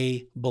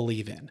they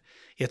believe in.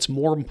 It's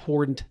more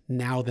important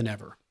now than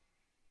ever.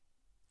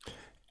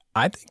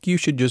 I think you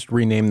should just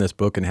rename this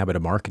book and have it a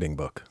marketing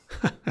book.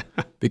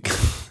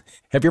 Because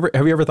have you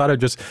ever thought of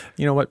just,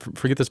 you know what,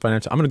 forget this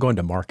financial, I'm going to go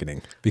into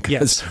marketing because,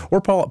 yes.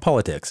 Or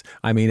politics.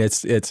 I mean,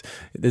 this is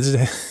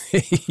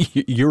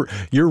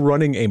you're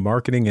running a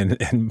marketing and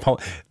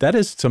that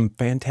is some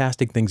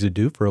fantastic things to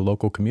do for a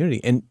local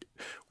community. And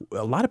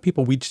a lot of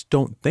people, we just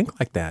don't think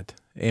like that.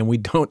 And we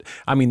don't,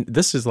 I mean,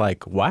 this is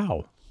like,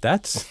 wow,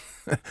 that's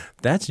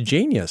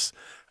genius.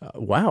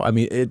 Wow. I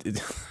mean,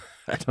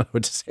 I don't know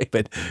what to say,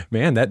 but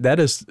man, that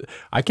is,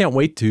 I can't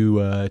wait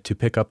to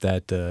pick up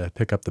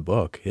the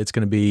book. It's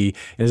going to be,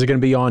 is it going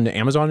to be on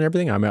Amazon and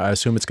everything? I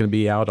assume it's going to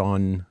be out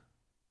on.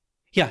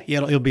 Yeah,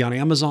 it'll be on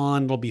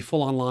Amazon. It'll be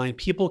full online.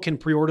 People can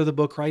pre-order the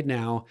book right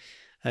now.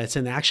 It's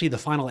in actually the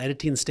final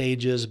editing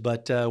stages,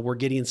 but we're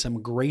getting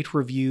some great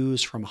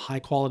reviews from high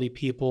quality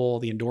people.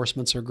 The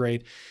endorsements are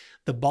great.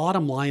 The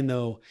bottom line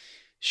though,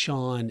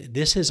 Sean,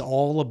 this is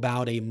all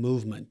about a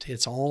movement.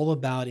 It's all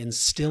about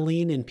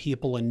instilling in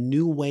people a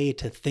new way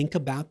to think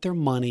about their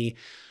money,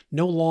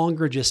 no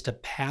longer just to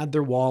pad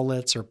their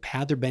wallets or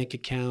pad their bank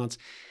accounts.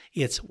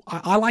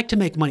 I like to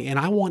make money, and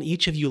I want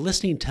each of you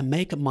listening to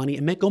make money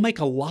and go make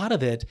a lot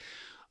of it,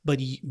 but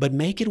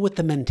make it with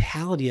the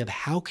mentality of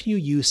how can you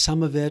use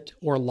some of it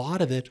or a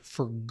lot of it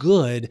for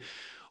good,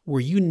 where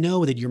you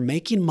know that you're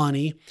making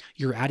money,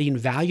 you're adding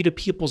value to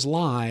people's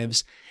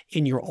lives,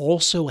 and you're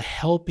also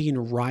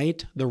helping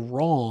right the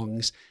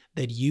wrongs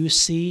that you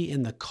see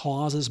in the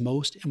causes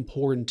most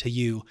important to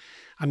you.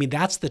 I mean,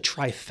 that's the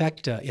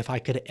trifecta, if I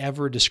could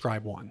ever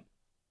describe one.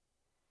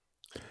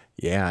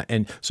 Yeah.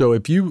 And so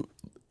if you,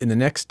 in the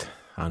next,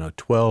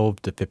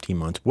 12 to 15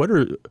 months, what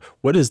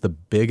is the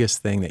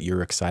biggest thing that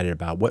you're excited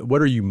about?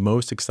 What are you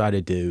most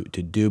excited to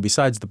do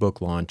besides the book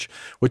launch,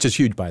 which is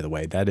huge, by the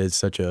way? That is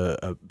such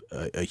a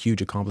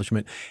huge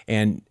accomplishment.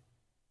 And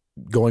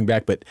going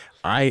back, but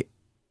I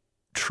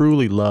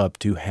truly love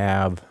to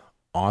have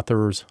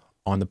authors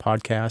on the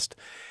podcast,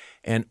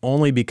 and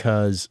only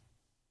because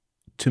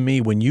to me,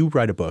 when you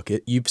write a book,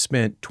 you've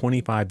spent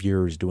 25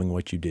 years doing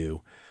what you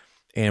do.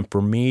 And for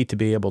me to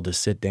be able to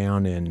sit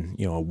down in,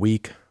 a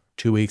week,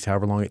 2 weeks,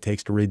 however long it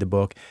takes to read the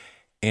book,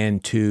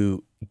 and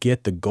to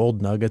get the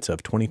gold nuggets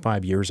of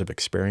 25 years of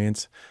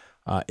experience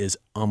is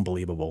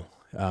unbelievable.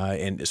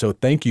 And so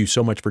thank you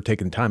so much for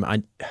taking the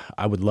time.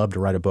 I would love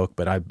to write a book,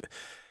 but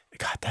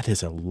God, that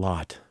is a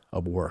lot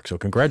of work. So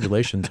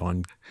congratulations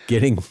on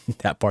getting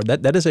that part.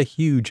 That is a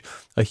huge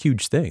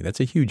thing. That's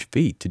a huge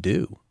feat to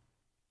do.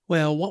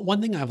 Well,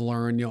 one thing I've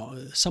learned,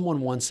 someone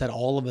once said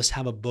all of us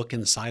have a book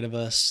inside of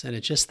us, and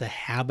it's just the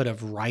habit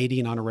of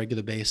writing on a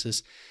regular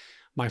basis.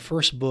 My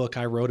first book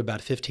I wrote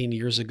about 15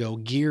 years ago,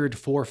 geared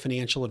for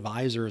financial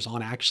advisors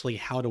on actually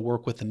how to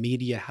work with the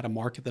media, how to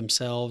market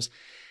themselves.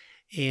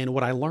 And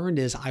what I learned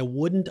is I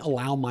wouldn't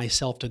allow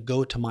myself to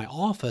go to my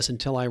office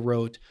until I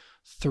wrote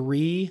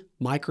 3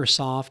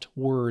 Microsoft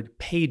Word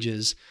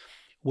pages,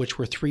 which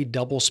were 3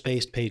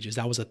 double-spaced pages.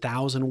 That was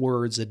 1,000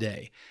 words a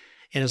day.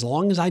 And as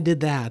long as I did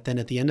that, then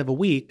at the end of a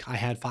week, I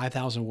had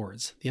 5,000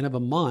 words. At the end of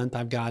a month,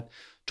 I've got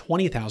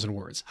 20,000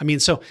 words. I mean,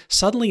 so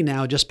suddenly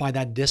now, just by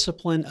that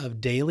discipline of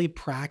daily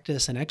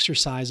practice and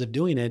exercise of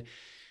doing it,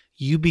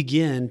 you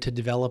begin to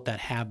develop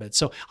that habit.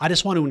 So I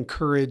just want to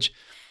encourage,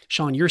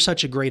 Sean, you're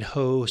such a great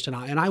host. And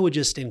I would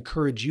just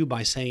encourage you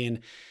by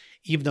saying,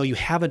 even though you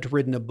haven't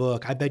written a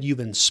book, I bet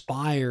you've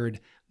inspired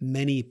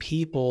many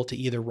people to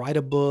either write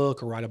a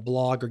book or write a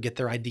blog or get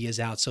their ideas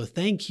out. So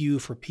thank you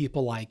for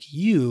people like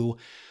you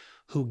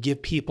who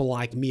give people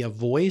like me a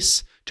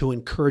voice to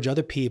encourage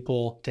other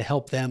people to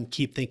help them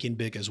keep thinking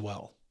big as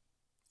well.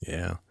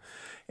 Yeah.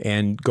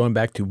 And going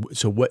back to,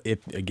 so what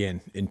if,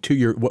 again, in 2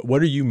 years,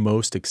 what are you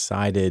most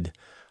excited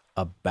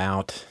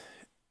about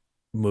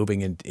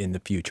moving in the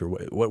future?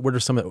 What are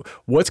some of,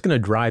 what's going to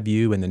drive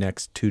you in the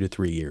next 2 to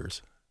 3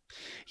 years?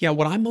 Yeah,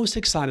 what I'm most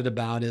excited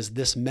about is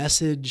this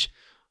message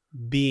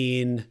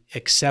being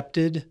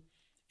accepted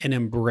and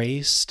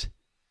embraced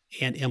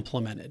and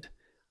implemented.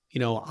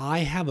 I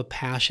have a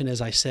passion,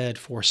 as I said,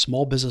 for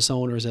small business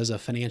owners as a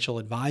financial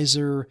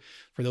advisor,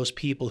 for those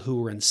people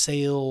who are in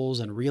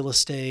sales and real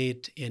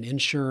estate and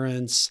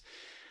insurance,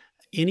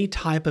 any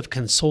type of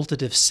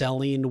consultative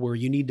selling where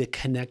you need to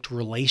connect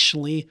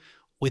relationally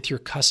with your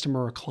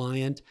customer or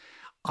client.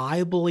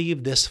 I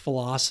believe this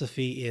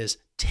philosophy is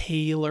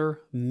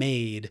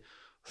tailor-made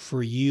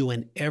for you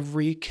in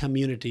every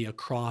community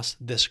across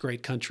this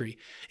great country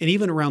and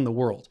even around the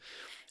world.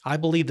 I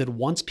believe that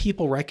once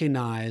people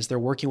recognize they're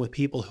working with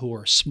people who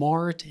are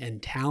smart and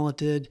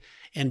talented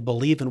and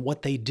believe in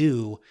what they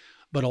do,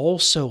 but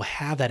also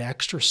have that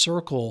extra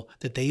circle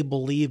that they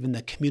believe in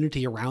the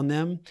community around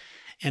them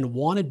and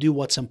want to do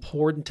what's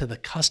important to the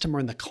customer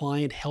and the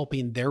client,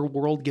 helping their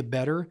world get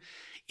better,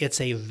 it's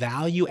a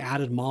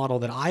value-added model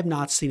that I've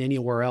not seen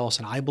anywhere else,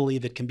 and I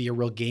believe it can be a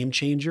real game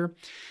changer.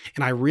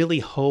 And I really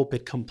hope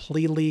it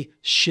completely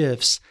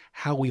shifts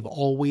how we've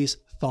always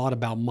thought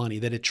about money,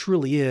 that it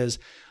truly is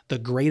the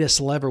greatest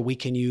lever we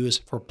can use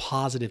for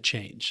positive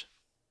change.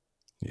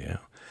 Yeah.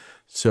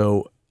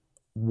 So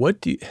what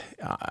do you,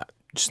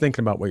 just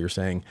thinking about what you're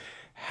saying,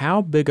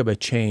 how big of a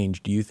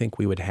change do you think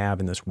we would have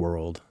in this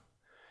world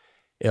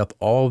if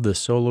all the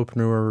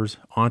solopreneurs,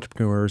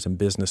 entrepreneurs, and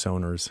business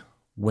owners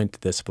went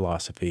to this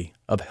philosophy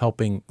of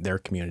helping their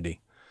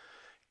community?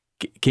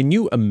 Can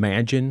you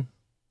imagine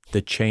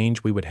the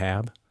change we would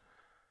have?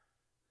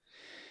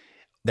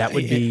 That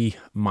would be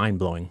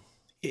mind-blowing.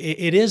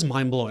 It is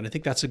mind-blowing. I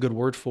think that's a good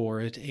word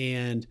for it.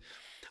 And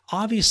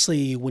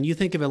obviously, when you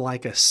think of it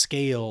like a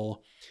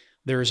scale,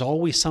 there's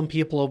always some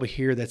people over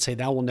here that say,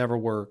 that will never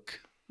work.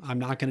 I'm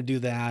not going to do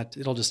that.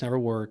 It'll just never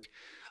work.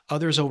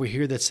 Others over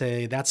here that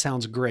say, that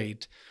sounds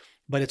great.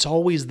 But it's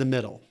always the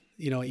middle.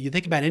 You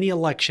think about any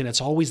election,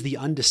 it's always the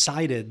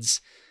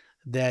undecideds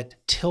that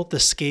tilt the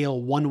scale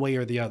one way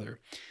or the other.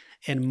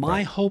 And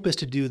my hope is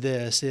to do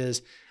this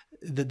is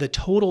the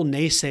total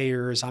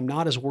naysayers, I'm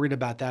not as worried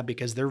about that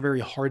because they're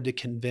very hard to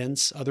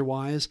convince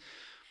otherwise.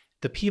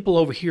 The people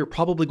over here are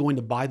probably going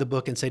to buy the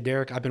book and say,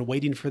 Derek, I've been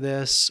waiting for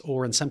this,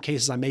 or in some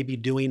cases I may be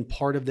doing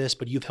part of this,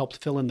 but you've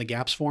helped fill in the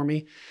gaps for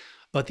me.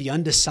 But the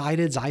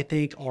undecideds, I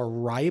think, are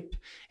ripe.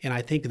 And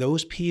I think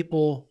those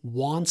people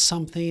want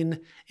something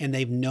and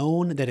they've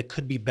known that it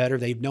could be better.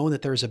 They've known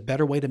that there's a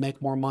better way to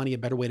make more money, a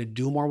better way to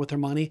do more with their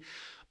money,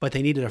 but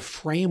they needed a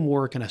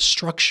framework and a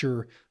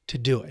structure to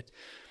do it.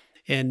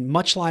 And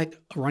much like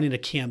running a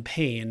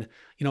campaign,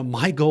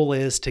 my goal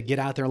is to get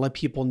out there and let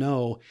people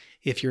know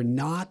if you're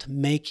not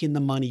making the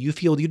money you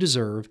feel you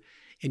deserve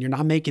and you're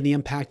not making the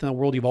impact in the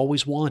world you've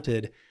always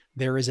wanted,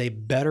 there is a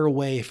better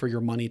way for your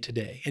money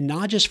today. And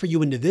not just for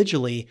you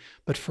individually,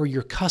 but for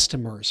your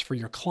customers, for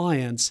your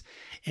clients.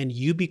 And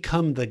you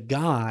become the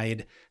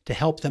guide to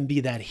help them be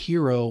that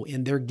hero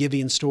in their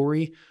giving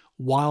story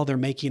while they're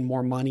making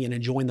more money and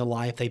enjoying the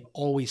life they've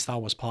always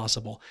thought was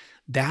possible.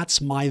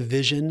 That's my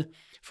vision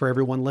for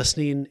everyone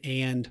listening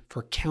and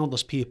for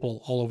countless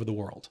people all over the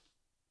world.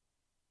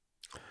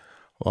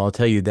 Well, I'll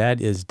tell you,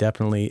 that is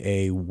definitely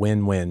a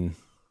win-win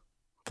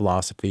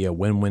philosophy, a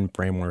win-win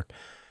framework.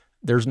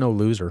 There's no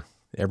loser.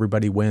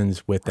 Everybody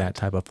wins with that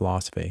type of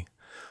philosophy.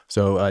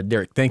 So,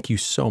 Derek, thank you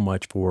so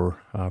much for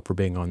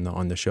being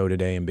on the show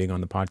today and being on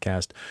the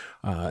podcast.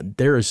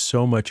 There is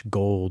so much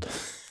gold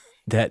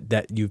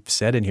that you've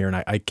said in here, and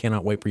I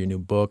cannot wait for your new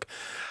book.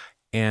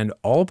 And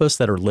all of us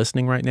that are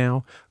listening right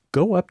now,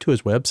 go up to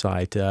his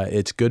website.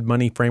 It's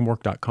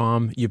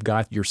goodmoneyframework.com. You've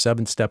got your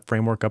 7-step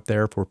framework up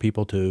there for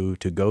people to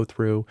go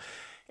through.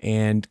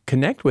 and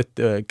connect with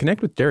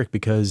Derek,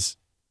 because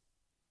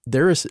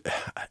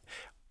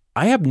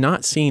I have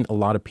not seen a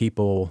lot of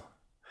people.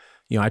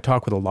 I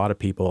talk with a lot of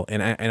people,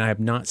 and I have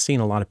not seen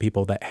a lot of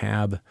people that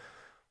have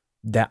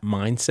that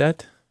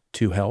mindset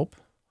to help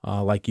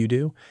like you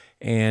do.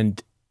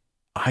 And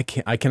I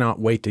cannot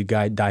wait to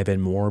dive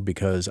in more,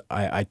 because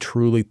I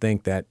truly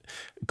think that,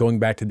 going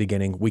back to the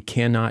beginning, we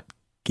cannot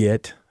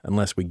get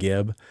unless we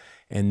give.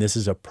 And this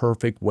is a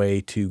perfect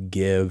way to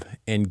give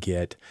and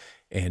get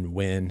and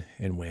win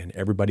and win.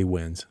 Everybody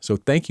wins. So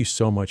thank you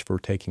so much for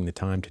taking the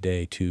time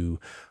today to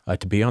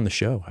be on the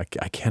show.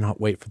 I cannot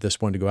wait for this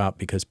one to go out,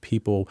 because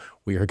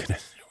we are going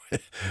to,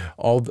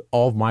 all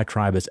of my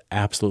tribe is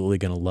absolutely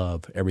going to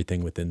love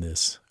everything within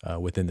this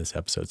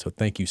episode. So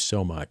thank you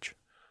so much.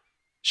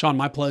 Shawn,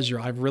 my pleasure.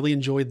 I've really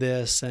enjoyed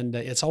this, and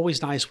it's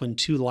always nice when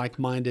two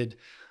like-minded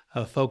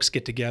folks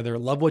get together.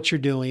 Love what you're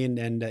doing,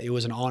 and it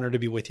was an honor to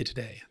be with you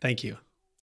today. Thank you.